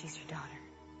sure that she's your daughter.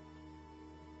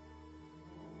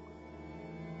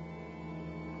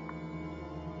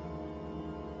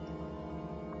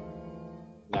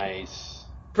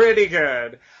 Pretty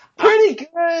good. Pretty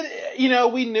good. You know,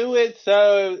 we knew it,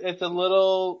 so it's a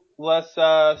little less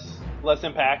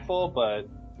impactful,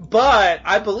 but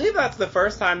I believe that's the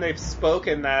first time they've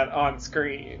spoken that on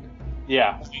screen.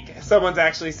 Yeah. Someone's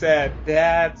actually said,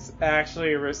 that's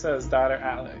actually Russo's daughter,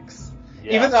 Alex.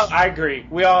 Yeah. Even though I agree,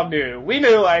 we all knew. We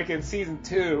knew, like, in season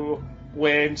 2,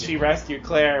 when she rescued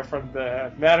Claire from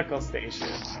the medical station.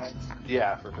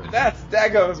 Yeah, for sure.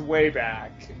 That goes way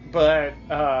back. But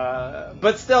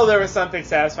still there was something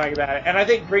satisfying about it. And I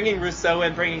think bringing Russo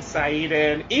in, bringing Saeed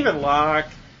in, even Locke,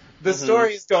 the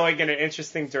story is going in an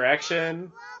interesting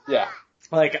direction. Yeah.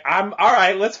 Like,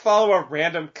 alright, let's follow a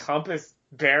random compass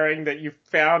bearing that you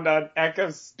found on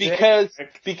Echo's stick.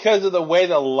 Because of the way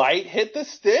the light hit the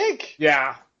stick?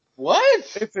 Yeah.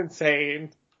 What? It's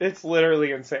insane. It's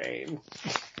literally insane.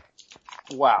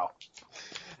 Wow.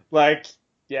 Like,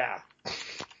 yeah.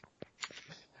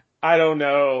 I don't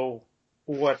know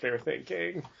what they're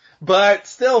thinking. But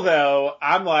still though,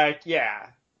 I'm like, yeah,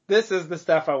 this is the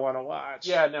stuff I want to watch.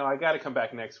 Yeah, no, I gotta come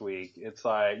back next week. It's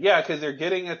like, yeah, cause they're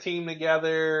getting a team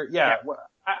together. Yeah.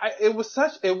 It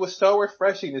was so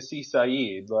refreshing to see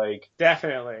Saeed, like.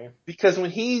 Definitely. Because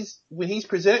when he's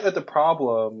presented with the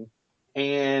problem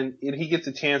and he gets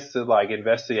a chance to like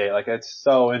investigate, like it's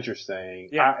so interesting.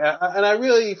 Yeah. And I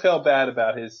really felt bad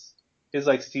about his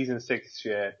like season 6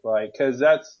 shit, like, cause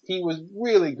he was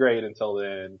really great until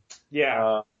then.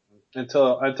 Yeah.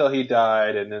 Until he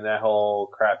died, and then that whole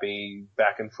crappy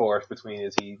back and forth between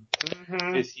is he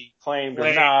claimed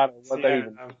or not, or what that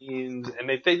even means,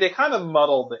 and they kind of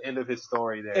muddled the end of his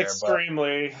story there.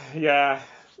 Extremely, yeah.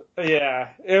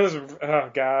 It was, oh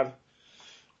god.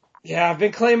 Yeah, I've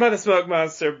been claimed by the smoke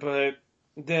monster, but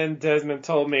then Desmond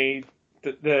told me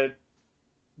that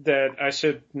I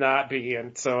should not be,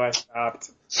 and so I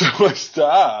stopped. So I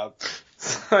stopped.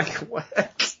 It's like,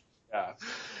 what? Yeah.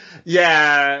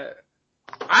 Yeah.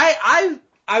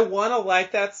 I want to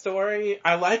like that story.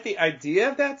 I like the idea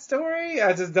of that story.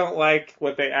 I just don't like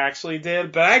what they actually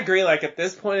did. But I agree, like, at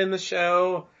this point in the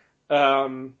show,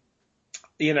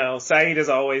 you know, Saeed is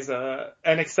always an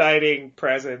exciting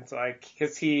presence, like,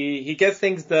 cause he gets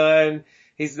things done,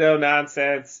 he's no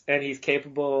nonsense, and he's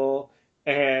capable,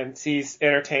 and he's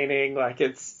entertaining, like,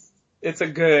 it's a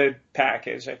good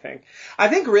package, I think. I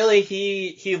think really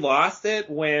he lost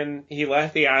it when he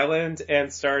left the island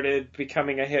and started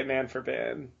becoming a hitman for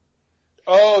Ben.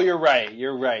 Oh, you're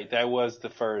right. That was the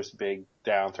first big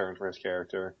downturn for his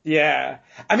character. Yeah.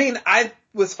 I mean, I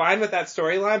was fine with that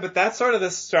storyline, but that's sort of the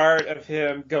start of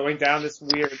him going down this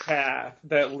weird path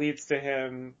that leads to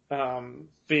him,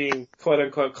 being quote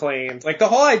unquote claimed. Like the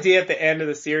whole idea at the end of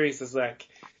the series is like,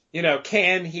 you know,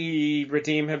 can he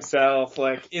redeem himself?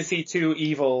 Like, is he too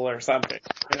evil or something?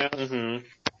 You know? Mm-hmm.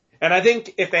 And I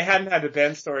think if they hadn't had the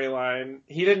Ben storyline,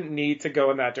 he didn't need to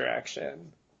go in that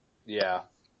direction. Yeah.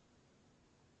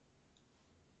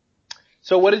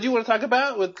 So what did you want to talk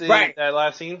about with that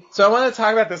last scene? So I want to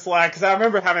talk about this line because I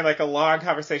remember having like a long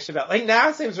conversation about, like, now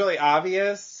it seems really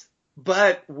obvious,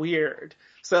 but weird.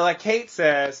 So like Saeed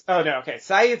says,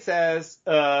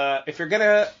 if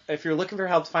you're looking for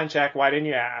help to find Jack, why didn't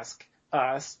you ask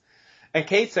us? And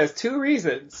Kate says 2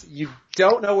 reasons. You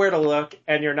don't know where to look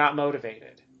and you're not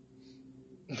motivated.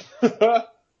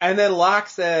 And then Locke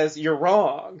says, you're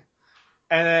wrong.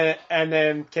 And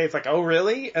then Kate's like, oh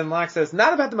really? And Locke says,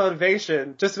 not about the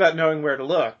motivation, just about knowing where to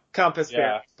look. Compass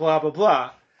bearing, blah, blah,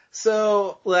 blah.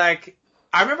 So like,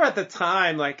 I remember at the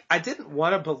time, like, I didn't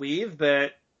want to believe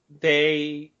that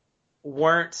they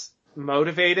weren't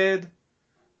motivated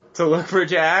to look for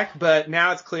Jack, but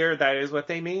now it's clear that is what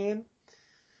they mean.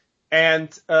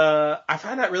 And I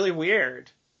find that really weird.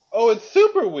 Oh, it's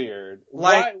super weird.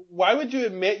 Like, why would you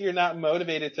admit you're not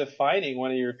motivated to finding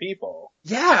one of your people?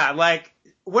 Yeah, like,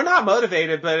 we're not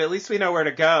motivated, but at least we know where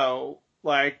to go.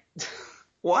 Like,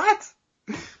 what?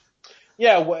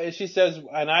 Yeah, she says,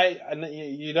 and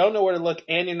you don't know where to look,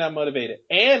 and you're not motivated,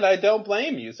 and I don't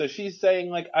blame you. So she's saying,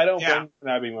 like, I don't blame you for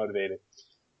not being motivated.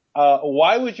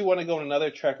 Why would you want to go on another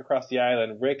trek across the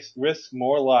island, risk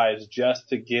more lives just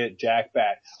to get Jack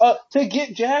back? To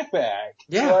get Jack back.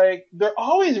 Yeah. Like, they're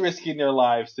always risking their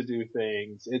lives to do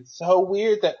things. It's so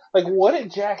weird that, like, what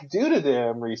did Jack do to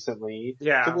them recently?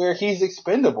 Yeah. To where he's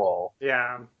expendable.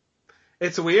 Yeah.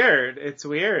 It's weird. It's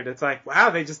like, wow,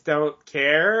 they just don't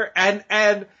care.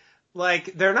 And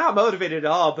like, they're not motivated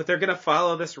at all, but they're gonna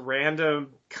follow this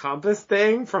random compass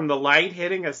thing from the light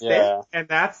hitting a stick, and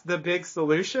that's the big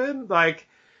solution. Like,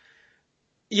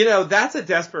 you know, that's a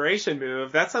desperation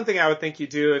move. That's something I would think you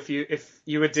do if you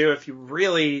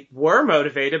really were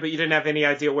motivated, but you didn't have any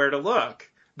idea where to look.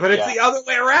 But it's the other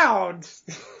way around.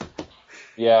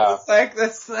 Yeah. It's like,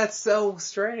 that's so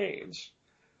strange.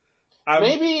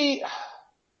 Maybe,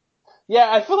 yeah,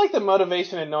 I feel like the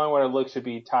motivation and knowing where to look should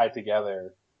be tied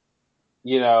together.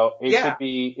 You know,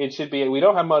 it should be, we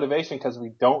don't have motivation because we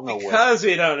don't know because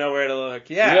we don't know where to look.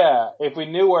 Yeah. Yeah. If we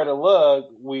knew where to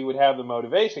look, we would have the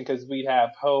motivation because we'd have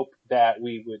hope that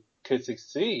we could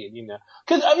succeed, you know.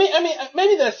 Cause I mean,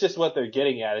 maybe that's just what they're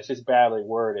getting at. It's just badly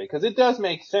worded. Cause it does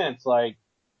make sense. Like,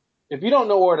 if you don't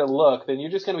know where to look, then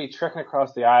you're just going to be trekking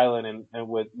across the island and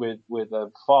with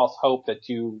a false hope that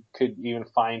you could even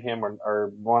find him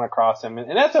or run across him.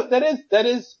 And that's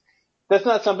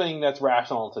not something that's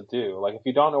rational to do. Like, if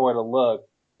you don't know where to look,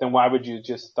 then why would you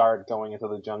just start going into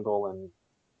the jungle and,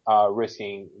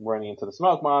 risking running into the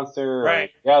smoke monster or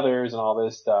the others and all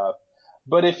this stuff?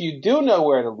 But if you do know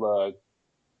where to look,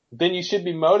 then you should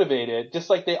be motivated, just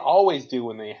like they always do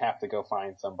when they have to go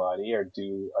find somebody or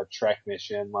do a trek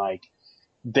mission. Like,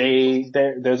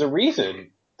 there's a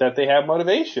reason that they have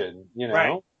motivation, you know?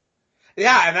 Right.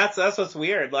 Yeah, and that's what's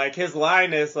weird. Like, his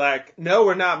line is like, no,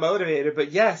 we're not motivated,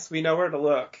 but yes, we know where to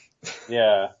look.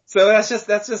 Yeah. So that's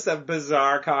just a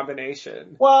bizarre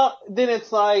combination. Well, then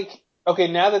it's like, okay,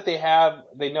 now that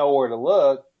they know where to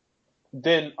look,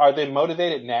 then are they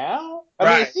motivated now?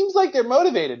 I mean, it seems like they're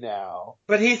motivated now.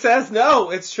 But he says,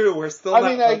 no, it's true. We're still not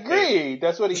I agree.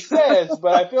 That's what he says,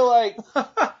 but I feel like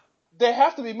they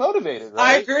have to be motivated,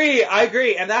 right? I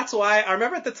agree. And that's why I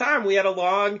remember at the time we had a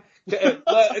long, check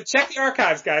the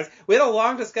archives, guys. We had a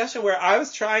long discussion where I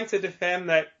was trying to defend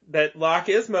that Locke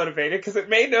is motivated because it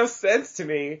made no sense to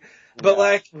me. But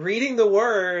like, reading the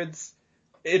words,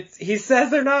 he says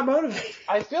they're not motivated.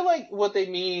 I feel like what they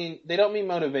mean, they don't mean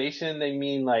motivation, they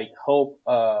mean like hope,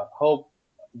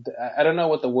 I don't know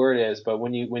what the word is, but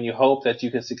when you hope that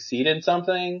you can succeed in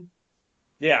something.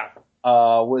 Yeah.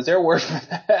 Was there a word for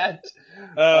that?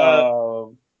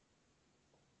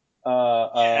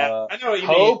 Yeah, I know what you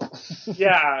hope? mean.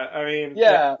 Yeah, I mean.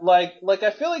 Yeah, like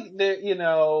I feel like they're, you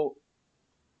know,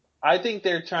 I think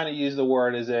they're trying to use the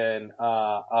word as in,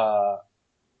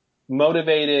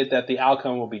 motivated that the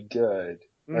outcome will be good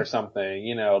or something,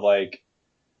 you know, like,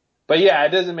 but yeah, it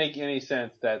doesn't make any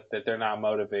sense that they're not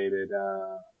motivated.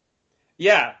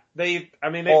 Yeah, they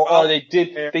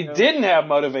didn't have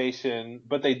motivation,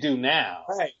 but they do now.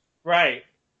 Right.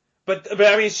 But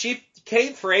I mean,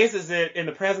 Kate phrases it in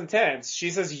the present tense. She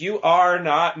says, you are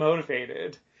not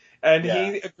motivated. And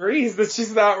he agrees that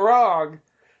she's not wrong.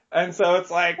 And so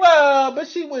it's like, well, but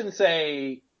she wouldn't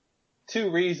say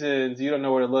 2 reasons you don't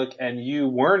know where to look and you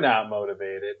were not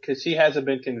motivated, because she hasn't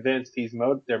been convinced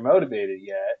they're motivated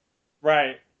yet.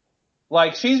 Right.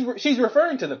 Like, she's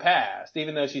referring to the past,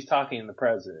 even though she's talking in the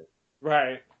present.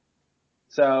 Right.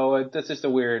 So that's just a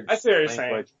weird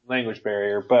language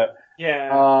barrier, but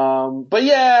yeah. But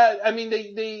yeah, I mean,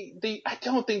 they I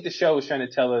don't think the show was trying to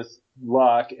tell us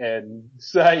Locke and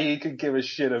Saeed could give a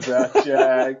shit about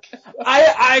Jack.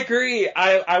 I agree.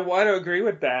 I want to agree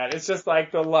with that. It's just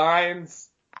like the lines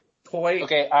point.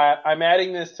 Okay, I'm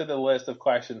adding this to the list of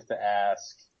questions to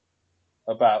ask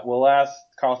about. We'll ask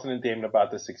Carlton and Damon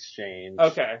about this exchange.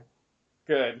 Okay,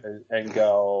 good. And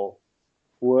go,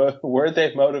 were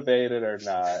they motivated or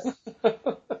not?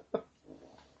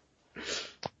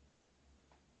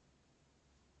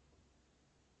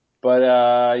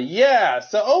 But, yeah,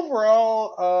 so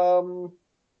overall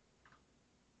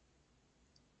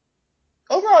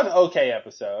an okay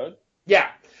episode. Yeah.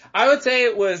 I would say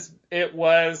it was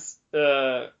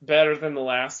better than the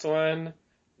last one.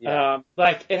 Yeah.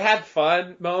 Like, it had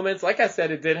fun moments. Like I said,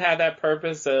 it did have that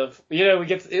purpose of, you know, we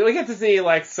get to see,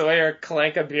 like, Sawyer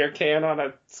clank a beer can on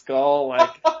a skull.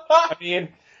 Like, I mean.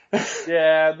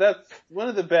 Yeah, that's one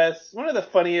of the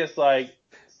funniest, like,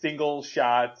 single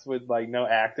shots with, like, no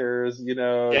actors, you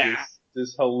know. Yeah.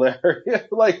 Just hilarious.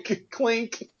 Like,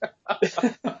 clink.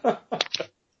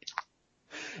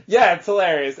 Yeah, it's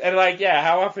hilarious. And, like, yeah,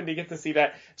 how often do you get to see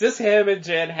that? Just him and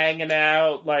Jen hanging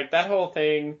out, like, that whole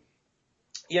thing,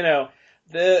 you know,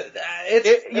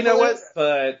 you know what?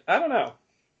 But, I don't know.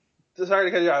 Sorry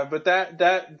to cut you off, but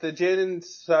the Jen and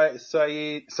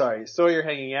Sawyer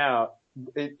hanging out,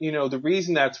 you know, the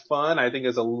reason that's fun, I think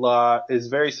is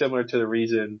very similar to the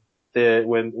reason that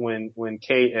when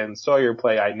Kate and Sawyer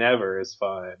play I Never is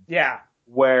fun. Yeah.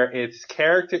 Where it's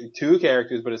two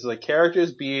characters, but it's like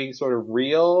characters being sort of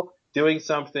real, doing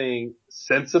something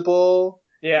sensible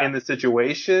in the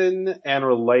situation and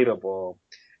relatable.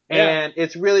 Yeah. And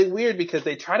it's really weird because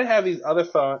they try to have these other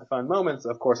fun moments,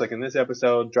 of course, like in this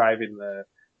episode, driving the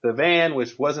van,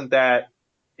 which wasn't that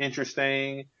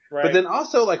interesting. Right. But then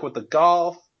also like with the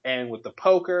golf and with the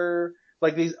poker,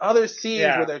 like these other scenes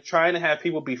where they're trying to have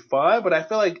people be fun, but I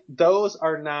feel like those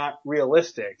are not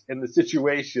realistic in the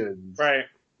situations. Right.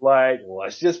 Like,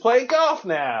 let's just play golf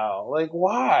now. Like,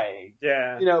 why?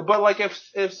 Yeah. You know, but like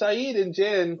if Sawyer and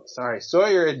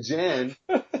Jen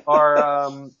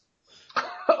are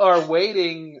are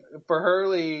waiting for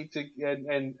Hurley to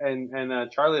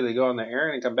and Charlie to go on the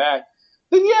errand and come back,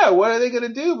 then yeah, what are they gonna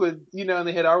do? But you know,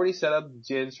 they had already set up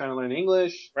Jen's trying to learn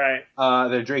English. Right.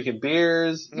 They're drinking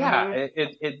beers. Mm-hmm. Yeah,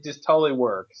 it just totally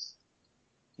works.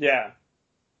 Yeah.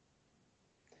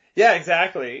 Yeah,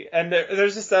 exactly. And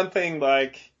there's just something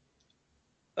like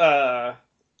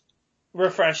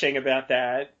refreshing about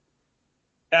that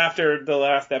after the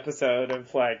last episode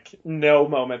of like no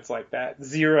moments like that,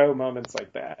 0 moments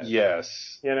like that.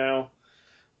 Yes. You know?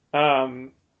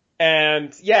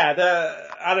 And yeah,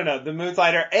 I don't know, the mood's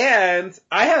lighter. And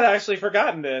I had actually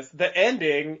forgotten this. The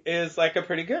ending is like a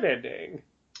pretty good ending.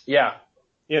 Yeah.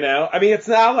 You know? I mean, it's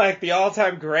not like the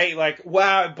all-time great, like,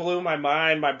 wow, it blew my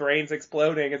mind, my brain's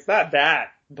exploding. It's not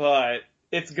that, but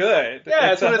it's good.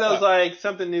 Yeah, it's one of those, like,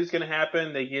 something new's gonna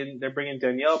happen. They're bringing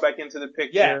Danielle back into the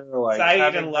picture. Yeah, like,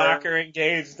 Saeed and Locke are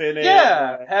engaged in it.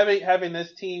 Yeah, having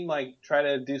this team, like, try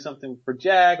to do something for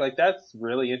Jack, like, that's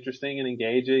really interesting and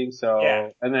engaging. So, yeah.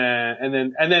 And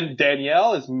then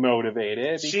Danielle is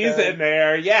motivated. She's in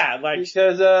there, yeah, like.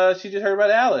 Because, she just heard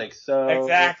about Alex, so.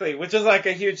 Exactly, which is, like,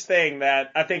 a huge thing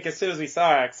that I think as soon as we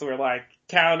saw Alex, we're, like,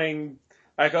 counting,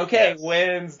 like, okay,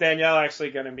 when's Danielle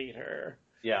actually gonna meet her?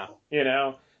 Yeah. You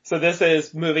know? So this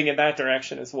is moving in that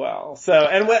direction as well. So,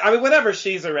 and whenever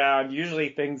she's around, usually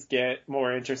things get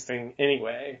more interesting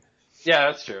anyway. Yeah,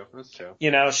 that's true. That's true.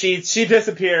 You know, she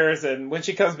disappears, and when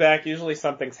she comes back, usually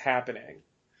something's happening.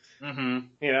 Mm-hmm.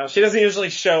 You know, she doesn't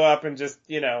usually show up and just,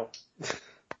 you know.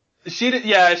 She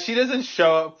doesn't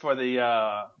show up for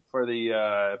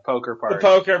the poker party. The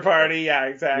poker party, yeah,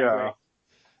 exactly. Yeah.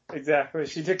 Exactly.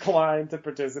 She declined to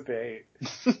participate.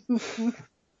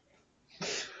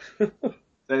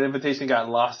 That invitation got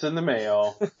lost in the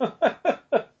mail.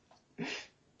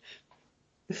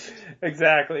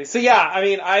 Exactly. So yeah, I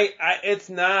mean, it's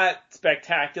not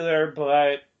spectacular,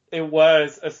 but it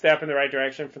was a step in the right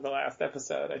direction for the last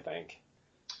episode, I think.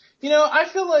 You know, I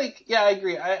feel like, yeah, I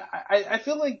agree. I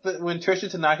feel like when Tricia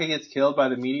Tanaka gets killed by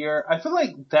the meteor, I feel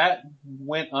like that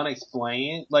went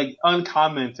unexplained, like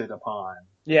uncommented upon.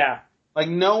 Yeah. Like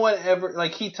no one ever,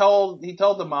 like he told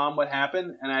the mom what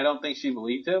happened, and I don't think she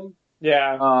believed him.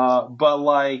 Yeah. But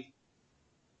like,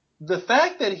 the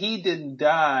fact that he didn't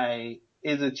die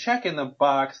is a check in the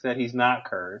box that he's not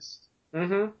cursed.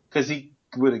 Mm-hmm. Cause he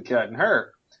would have gotten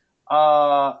hurt.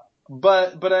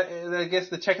 But I guess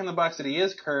the check in the box that he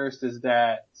is cursed is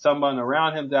that someone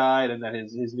around him died and that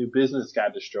his new business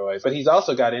got destroyed. But he's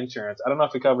also got insurance. I don't know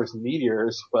if it covers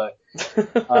meteors, but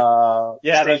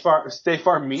yeah, State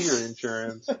Farm meteor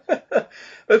insurance.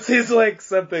 That seems like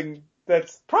something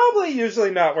that's probably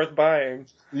usually not worth buying.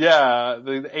 Yeah,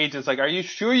 the agent's like, "Are you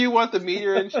sure you want the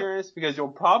meteor insurance? Because you'll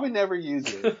probably never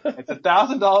use it. It's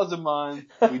 $1,000 a month.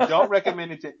 We don't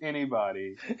recommend it to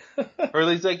anybody."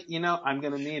 Hurley's like, "I'm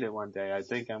gonna need it one day. I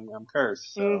think I'm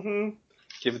cursed. So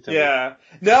give it to me." Yeah.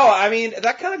 No, I mean,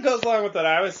 that kind of goes along with what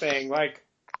I was saying. Like,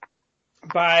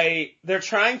 they're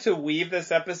trying to weave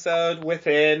this episode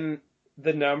within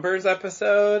the Numbers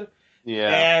episode. Yeah.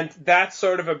 And that's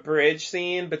sort of a bridge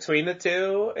scene between the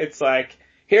two. It's like,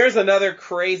 here's another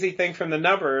crazy thing from the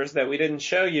Numbers that we didn't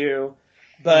show you,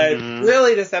 but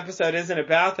really this episode isn't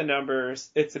about the Numbers,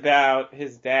 it's about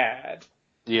his dad.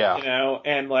 Yeah. You know,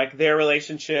 and like their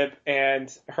relationship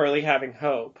and Hurley having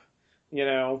hope, you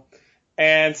know.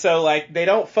 And so like they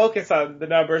don't focus on the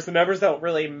Numbers don't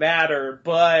really matter,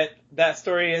 but that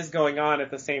story is going on at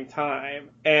the same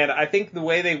time. And I think the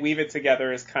way they weave it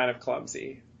together is kind of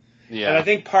clumsy. Yeah. And I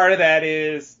think part of that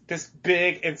is this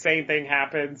big, insane thing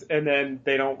happens, and then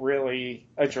they don't really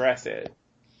address it.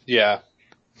 Yeah.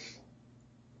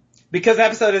 Because the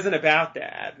episode isn't about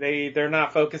that. They're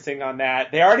not focusing on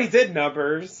that. They already did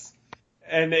Numbers,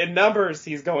 and in Numbers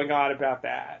he's going on about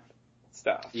that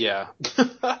stuff. Yeah.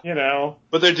 You know?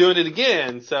 But they're doing it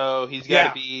again, so he's got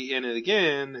to be in it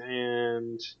again,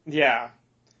 and... Yeah.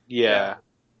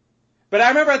 But I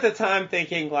remember at the time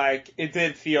thinking, like, it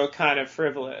did feel kind of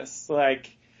frivolous.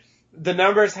 Like, the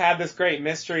Numbers had this great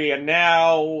mystery, and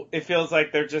now it feels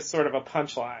like they're just sort of a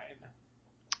punchline.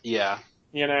 Yeah.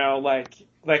 You know, like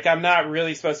I'm not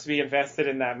really supposed to be invested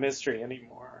in that mystery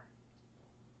anymore.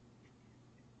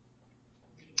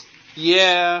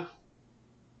 Yeah.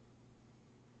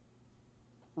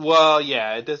 Well,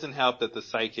 yeah, it doesn't help that the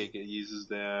psychic uses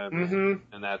them,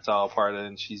 and that's all part of it,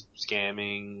 and she's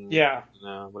scamming, yeah,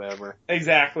 whatever.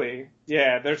 Exactly.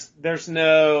 Yeah, there's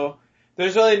no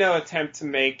there's really no attempt to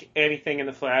make anything in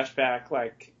the flashback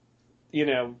like,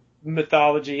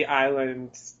 mythology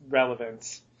island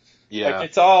relevant. Yeah. Like,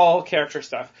 it's all character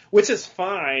stuff, which is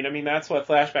fine. I mean, that's what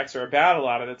flashbacks are about a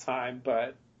lot of the time,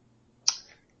 but...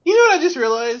 You know what I just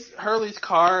realized? Hurley's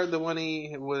car, the one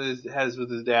he has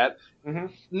with his dad. Mm-hmm.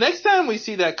 Next time we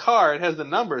see that car, it has the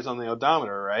numbers on the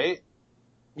odometer, right?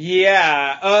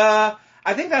 Yeah.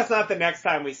 I think that's not the next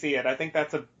time we see it. I think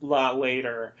that's a lot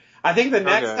later. I think the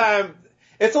next time...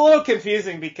 It's a little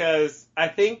confusing because I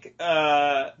think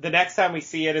the next time we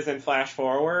see it is in flash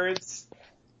forwards.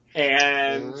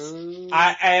 And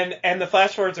the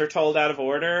flash forwards are told out of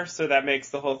order, so that makes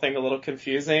the whole thing a little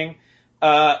confusing.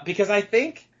 Because I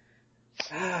think,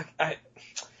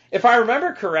 if I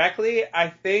remember correctly, I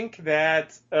think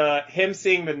that him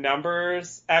seeing the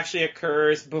numbers actually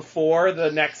occurs before the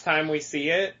next time we see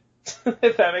it.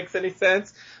 If that makes any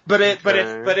sense. But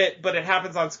it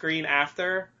happens on screen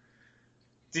after.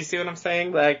 Do you see what I'm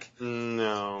saying? Like,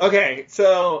 no. Okay,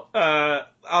 so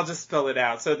I'll just spell it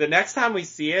out. So the next time we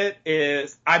see it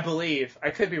is, I believe,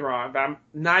 I could be wrong, but I'm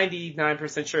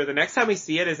 99% sure the next time we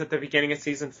see it is at the beginning of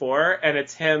season 4, and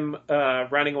it's him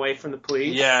running away from the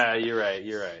police. Yeah, you're right,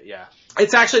 yeah.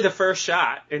 It's actually the first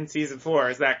shot in season 4,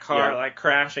 is that car like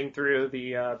crashing through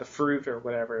the fruit or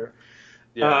whatever.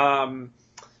 Yeah.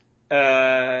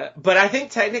 But I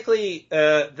think technically,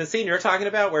 the scene you're talking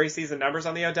about where he sees the numbers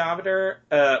on the odometer,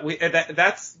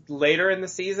 that's later in the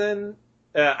season.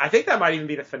 I think that might even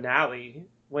be the finale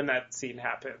when that scene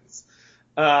happens.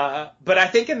 But I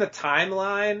think in the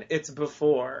timeline, it's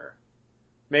before.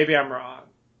 Maybe I'm wrong.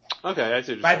 Okay, I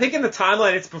see. But I think in the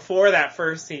timeline, it's before that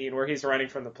first scene where he's running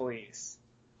from the police.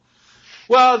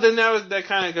 Well, then that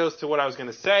kind of goes to what I was going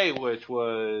to say, which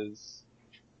was,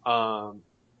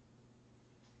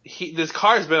 this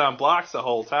car's been on blocks the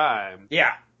whole time.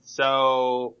 Yeah.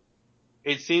 So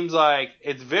it seems like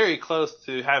it's very close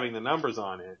to having the numbers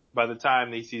on it by the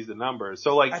time he sees the numbers.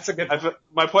 So like, that's a good point.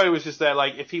 My point was just that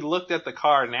like, if he looked at the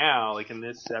car now, like in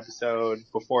this episode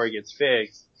before it gets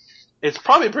fixed, it's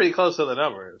probably pretty close to the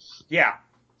numbers. Yeah.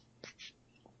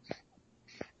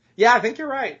 Yeah, I think you're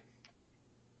right.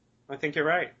 Not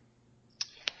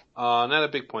a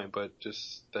big point, but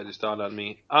that just dawned on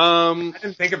me. I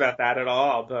didn't think about that at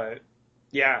all, but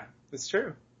yeah, it's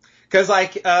true. Cause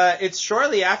like, it's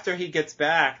shortly after he gets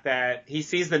back that he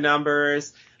sees the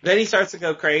numbers, then he starts to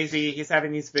go crazy, he's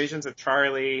having these visions of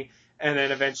Charlie, and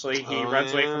then eventually he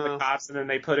runs away from the cops, and then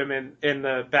they put him in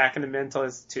the back in the mental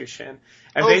institution.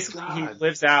 And basically he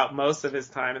lives out most of his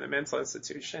time in the mental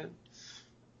institution.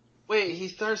 Wait, he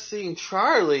starts seeing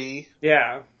Charlie?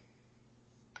 Yeah.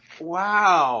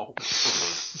 Wow.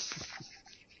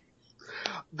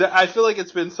 I feel like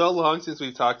it's been so long since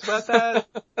we've talked about that.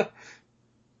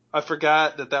 I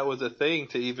forgot that was a thing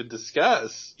to even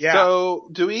discuss. Yeah. So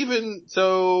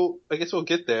I guess we'll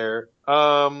get there.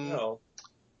 No.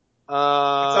 It's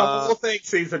a whole thing,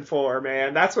 season 4,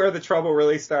 man. That's where the trouble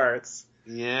really starts.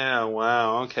 Yeah,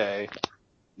 wow, okay.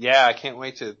 Yeah, I can't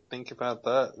wait to think about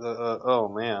that. Oh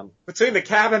man. Between the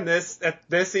cabin this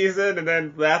season and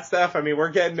then that stuff, I mean,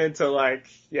 we're getting into like,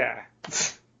 yeah.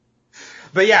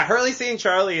 But yeah, Hurley seeing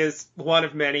Charlie is one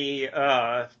of many,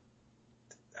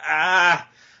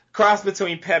 cross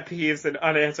between pet peeves and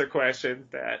unanswered questions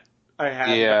that I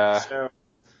have. Yeah.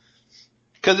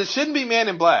 Cause it shouldn't be Man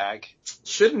in Black.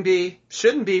 Shouldn't be,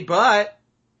 but.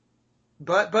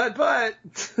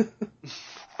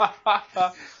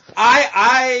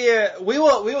 We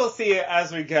will see it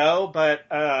as we go, but,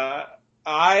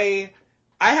 I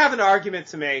have an argument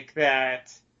to make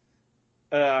that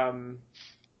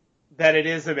it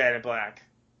is the Man in Black.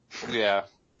 Yeah.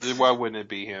 Why wouldn't it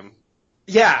be him?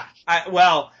 Yeah.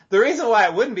 The reason why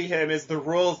it wouldn't be him is the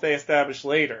rules they establish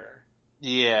later.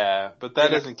 Yeah, but that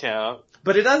doesn't count.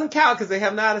 But it doesn't count because they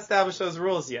have not established those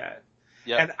rules yet.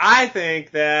 Yep. And I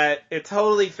think that it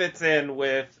totally fits in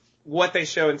with what they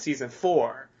show in season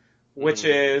 4, which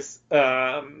is,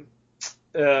 Hurley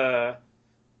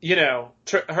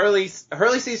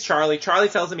sees Charlie. Charlie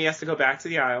tells him he has to go back to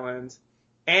the island,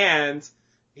 and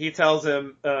he tells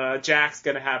him, Jack's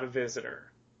gonna have a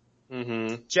visitor.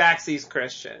 Mm-hmm. Jack sees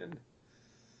Christian.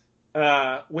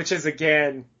 Which is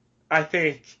again, I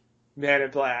think, Man in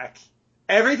Black.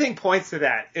 Everything points to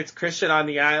that. It's Christian on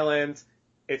the island.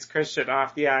 It's Christian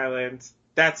off the island.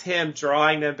 That's him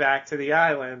drawing them back to the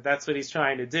island. That's what he's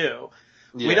trying to do.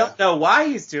 Yeah. We don't know why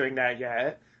he's doing that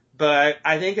yet, but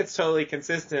I think it's totally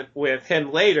consistent with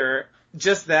him later,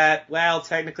 just that, well,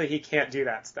 technically he can't do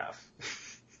that stuff.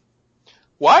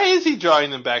 Why is he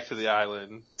drawing them back to the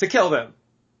island? To kill them.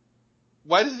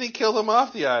 Why doesn't he kill them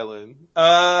off the island?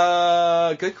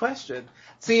 Good question.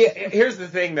 See, here's the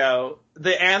thing though.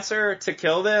 The answer to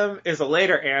kill them is a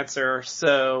later answer,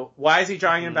 so why is he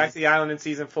drawing him back to the island in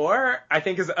season 4? I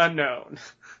think is unknown.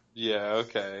 Yeah,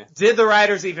 okay. Did the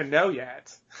writers even know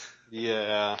yet?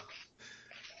 Yeah.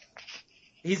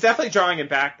 He's definitely drawing him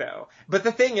back though. But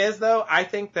the thing is though, I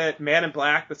think that Man in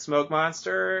Black, the smoke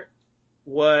monster,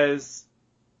 was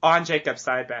on Jacob's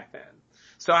side back then.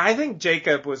 So I think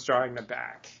Jacob was drawing them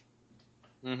back.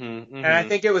 And I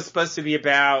think it was supposed to be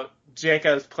about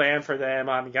Jacob's plan for them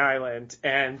on the island,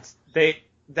 and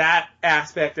that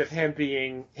aspect of him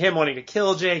wanting to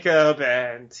kill Jacob,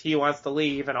 and he wants to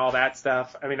leave and all that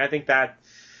stuff. I mean, I think that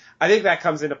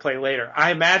comes into play later.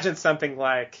 I imagine something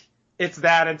like it's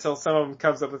that until someone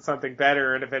comes up with something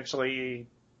better, and eventually,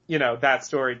 that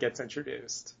story gets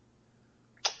introduced.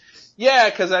 Yeah,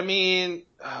 because I mean,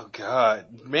 oh god,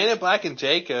 Man in Black and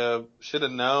Jacob should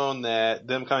have known that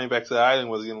them coming back to the island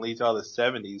was going to lead to all the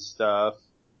 70s stuff.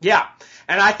 Yeah,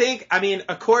 and I think,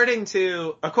 according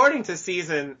to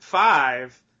season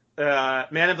 5,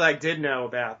 Man in Black did know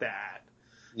about that.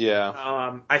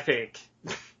 Yeah. I think,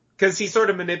 because he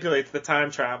sort of manipulates the time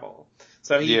travel,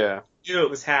 so he knew it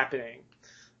was happening.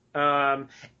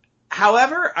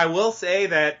 However, I will say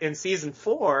that in season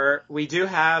 4, we do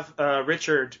have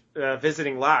Richard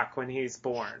visiting Locke when he's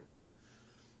born.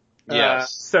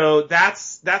 Yes. So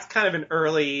that's kind of an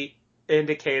early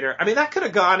indicator. I mean, that could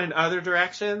have gone in other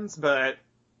directions, but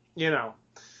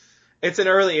it's an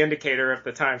early indicator of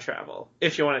the time travel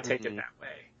if you want to take it that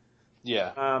way.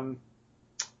 Yeah.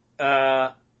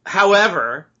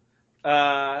 However,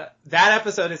 that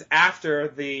episode is after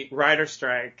the writer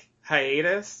strike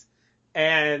hiatus.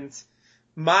 And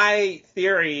my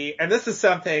theory, and this is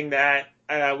something that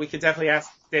we could definitely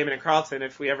ask Damon and Carlton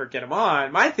if we ever get them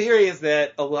on, my theory is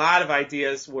that a lot of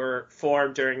ideas were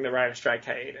formed during the writer strike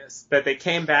hiatus. That they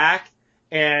came back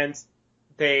and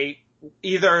they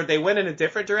went in a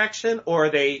different direction or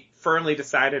they firmly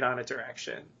decided on a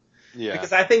direction. Yeah.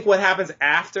 Because I think what happens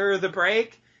after the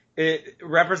break, it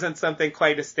represents something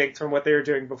quite distinct from what they were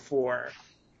doing before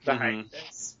the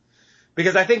hiatus.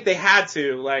 Because I think they had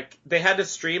to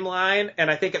streamline,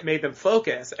 and I think it made them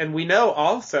focus. And we know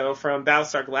also from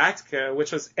Battlestar Galactica,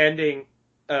 which was ending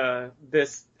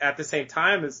this at the same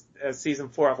time as season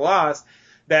 4 of Lost,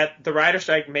 that the writer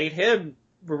strike made him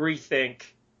rethink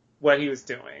what he was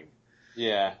doing.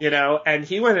 Yeah. And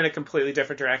he went in a completely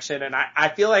different direction. And I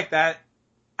feel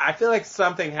like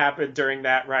something happened during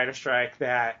that writer strike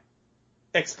that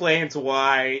explains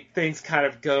why things kind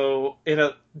of go in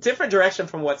a different direction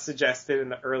from what's suggested in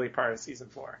the early part of season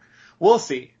 4. We'll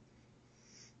see.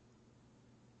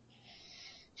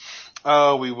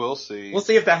 Oh, we will see. We'll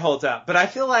see if that holds up. But I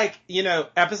feel like,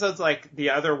 episodes like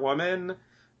The Other Woman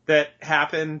that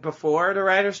happened before the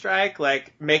writer strike,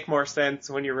 make more sense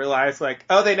when you realize,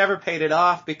 they never paid it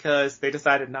off because they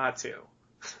decided not to.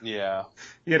 Yeah.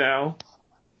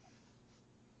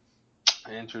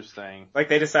 Interesting.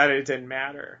 They decided it didn't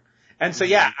matter. And so,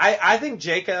 I think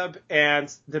Jacob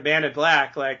and the Man in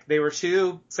Black, they were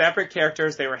two separate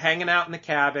characters. They were hanging out in the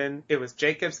cabin. It was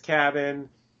Jacob's cabin.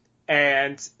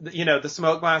 And, the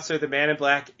smoke monster, the Man in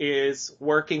Black, is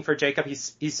working for Jacob.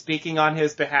 He's speaking on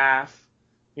his behalf.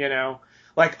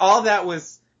 All that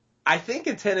was, I think,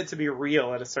 intended to be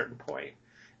real at a certain point.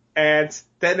 And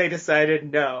then they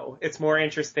decided, no, it's more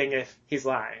interesting if he's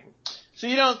lying. So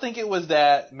you don't think it was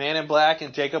that Man in Black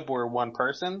and Jacob were one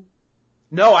person?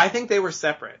 No, I think they were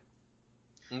separate.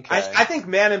 Okay. I think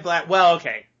Man in Black, well,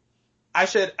 okay. I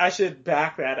should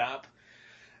back that up.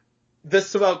 The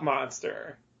smoke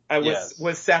monster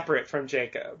was separate from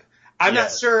Jacob. I'm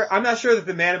not sure that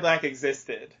the Man in Black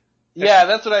existed. Yeah,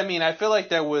 that's what I mean. I feel like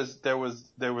there was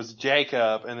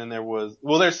Jacob, and then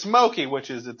there's Smokey, which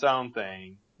is its own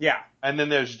thing. Yeah. And then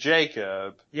there's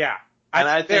Jacob. Yeah.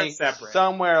 I think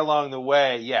somewhere along the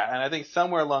way,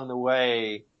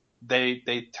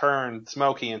 they turned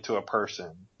Smokey into a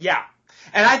person. Yeah.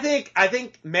 And I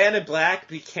think Man in Black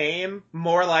became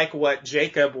more like what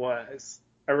Jacob was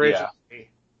originally. Yeah.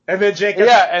 And then Jacob.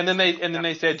 Yeah, and then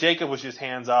they said Jacob was just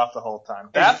hands off the whole time.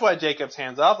 That's why Jacob's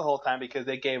hands off the whole time, because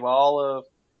they gave all of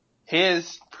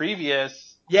his previous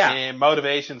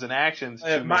motivations and actions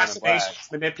to motivations,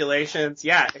 manipulations.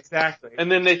 Yeah, exactly.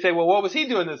 And then they say, well, what was he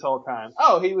doing this whole time?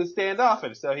 Oh, he was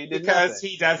standoffish, so he did nothing. Because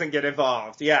he doesn't get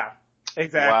involved. Yeah,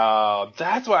 exactly. Wow,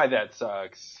 that's why that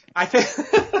sucks. I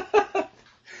think.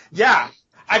 Yeah,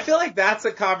 I feel like that's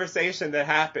a conversation that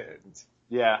happened.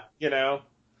 Yeah.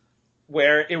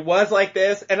 Where it was like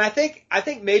this, and I think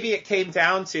maybe it came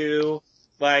down to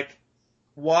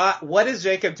what is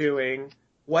Jacob doing?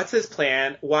 what's his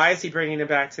plan? Why is he bringing him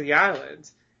back to the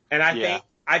island? And I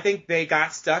think they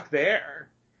got stuck there.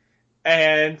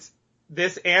 And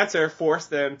this answer forced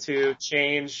them to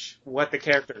change what the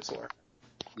characters were.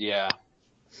 Yeah.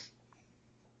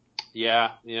 Yeah.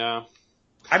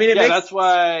 I mean, that's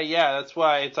why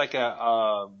it's like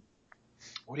a,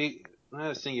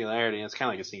 not a singularity, it's kind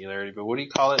of like a singularity, but what do you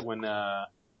call it when,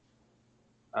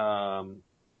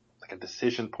 like a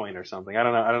decision point or something? I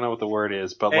don't know what the word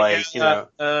is,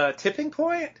 but tipping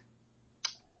point?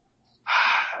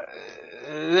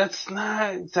 That's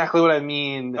not exactly what I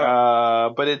mean,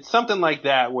 but it's something like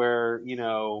that where,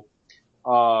 if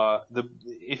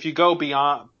you go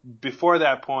before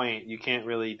that point, you can't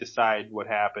really decide what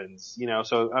happens,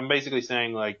 so I'm basically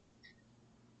saying like,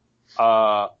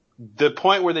 the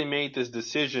point where they made this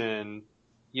decision,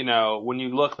 when you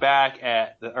look back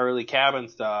at the early cabin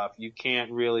stuff, you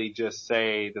can't really just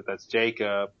say that that's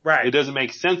Jacob. Right. It doesn't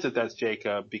make sense that that's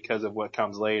Jacob because of what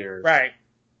comes later. Right.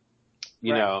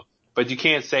 You know, but you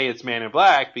can't say it's Man in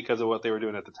Black because of what they were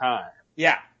doing at the time.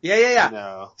 Yeah.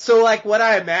 So like what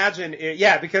I imagine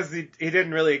because he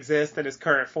didn't really exist in his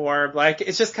current form, like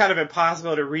it's just kind of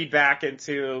impossible to read back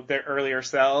into their earlier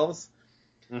selves.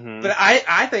 Mm-hmm. But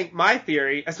I think my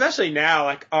theory, especially now,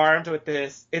 like armed with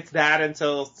this, it's that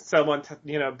until someone,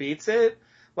 beats it.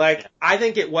 Like, I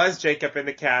think it was Jacob in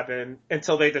the cabin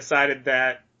until they decided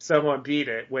that someone beat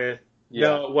it with,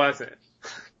 no, it wasn't.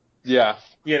 Yeah.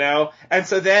 And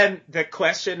so then the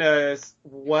question is,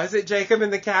 was it Jacob in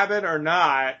the cabin or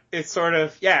not? It's sort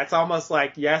of, it's almost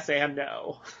like yes and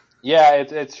no. Yeah,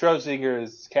 it's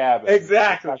Schrodinger's cabin.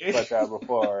 Exactly. We talked about that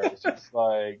before. It's just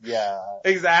like,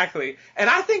 Exactly. And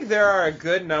I think there are a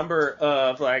good number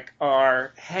of, like,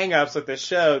 our hang-ups with this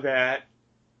show that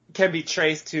can be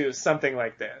traced to something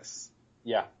like this.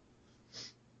 Yeah.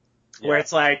 Where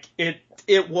it's like,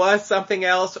 it was something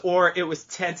else, or it was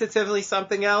tentatively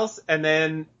something else, and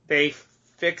then they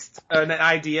fixed an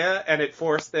idea, and it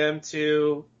forced them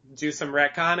to do some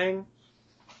retconning.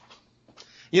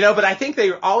 But I think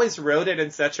they always wrote it in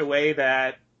such a way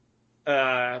that,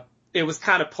 it was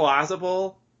kind of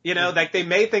plausible, like they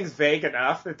made things vague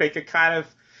enough that they could kind of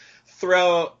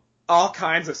throw all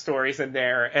kinds of stories in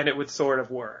there and it would sort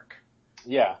of work.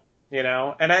 Yeah.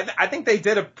 And I think they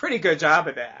did a pretty good job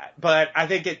of that, but I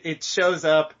think it shows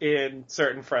up in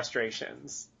certain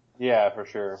frustrations. Yeah, for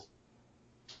sure.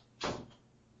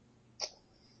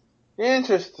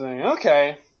 Interesting.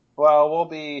 Okay. Well, we'll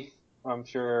be, I'm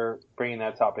sure, bringing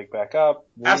that topic back up.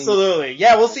 Absolutely.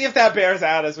 Yeah, we'll see if that bears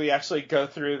out as we actually go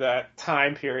through that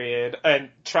time period, and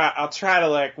I'll try to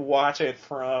like watch it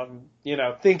from,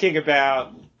 thinking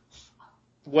about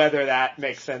whether that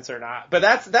makes sense or not. But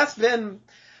that's been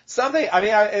something, I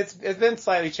mean, it's been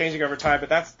slightly changing over time, but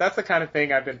that's the kind of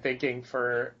thing I've been thinking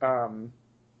for a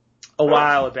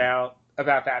while about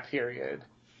that period.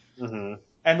 Mm-hmm.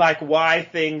 And like why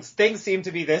things seem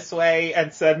to be this way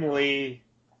and suddenly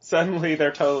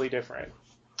they're totally different.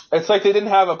 It's like they didn't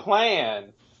have a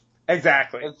plan.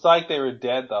 Exactly. It's like they were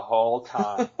dead the whole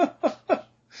time.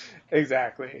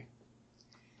 Exactly.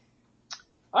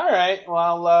 All right.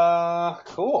 Well,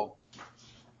 cool.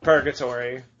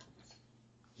 Purgatory.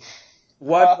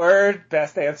 One word,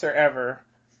 best answer ever.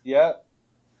 Yep.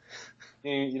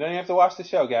 You don't even have to watch the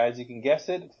show, guys. You can guess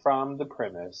it from the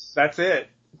premise. That's it.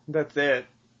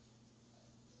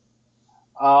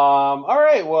 All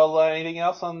right. Well, anything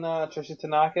else on Tricia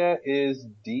Tanaka is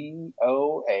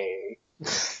DOA.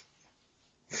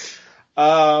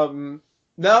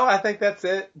 No, I think that's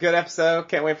it. Good episode.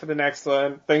 Can't wait for the next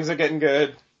one. Things are getting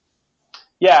good.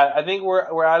 Yeah, I think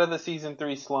we're out of the season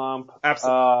 3 slump.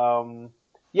 Absolutely.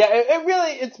 Yeah, it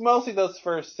really, it's mostly those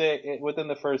first 6, within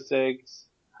the first 6.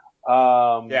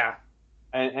 Yeah.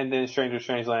 And then Stranger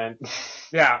Strangeland.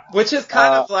 Yeah, which is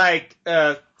kind of like,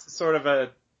 sort of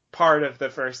a part of the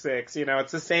first 6,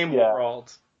 it's the same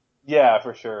world. Yeah,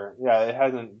 for sure. Yeah,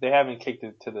 they haven't kicked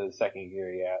it to the second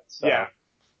gear yet, so.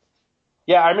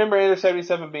 Yeah, I remember Enter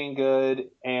 77 being good,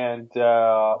 and,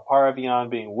 Para Beyond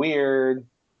being weird.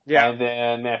 Yeah. And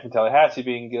then Man from Tallahassee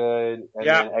being good, and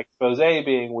then Expose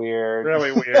being weird.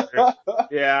 Really weird.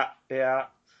 Yeah.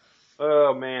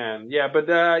 Oh man. Yeah, but,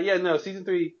 season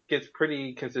 3 gets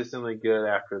pretty consistently good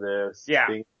after this. Yeah.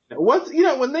 Once,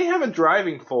 when they have a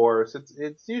driving force,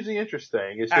 it's usually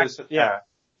interesting. It's just,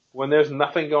 when there's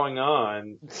nothing going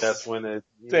on, that's when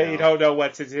they don't know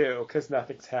what to do, cause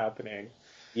nothing's happening.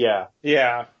 Yeah.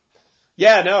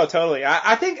 Yeah, no, totally.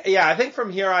 I think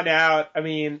from here on out, I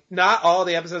mean, not all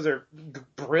the episodes are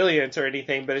brilliant or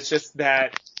anything, but it's just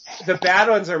that the bad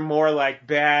ones are more like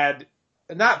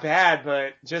not bad,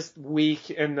 but just weak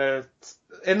in the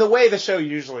way the show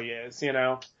usually is,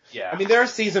 Yeah. I mean, there are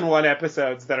season 1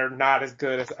 episodes that are not as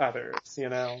good as others, you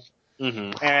know?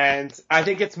 Mm-hmm. And I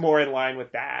think it's more in line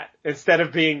with that, instead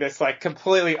of being this, like,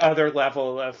 completely other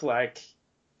level of, like,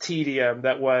 tedium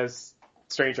that was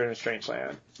Stranger in a Strange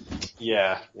Land.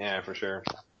 Yeah, for sure.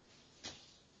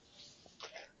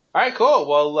 Alright, cool.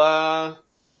 Well,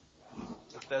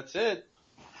 that's it.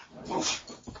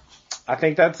 I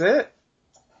think that's it.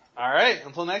 Alright,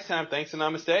 until next time, thanks and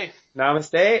namaste.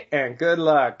 Namaste and good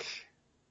luck.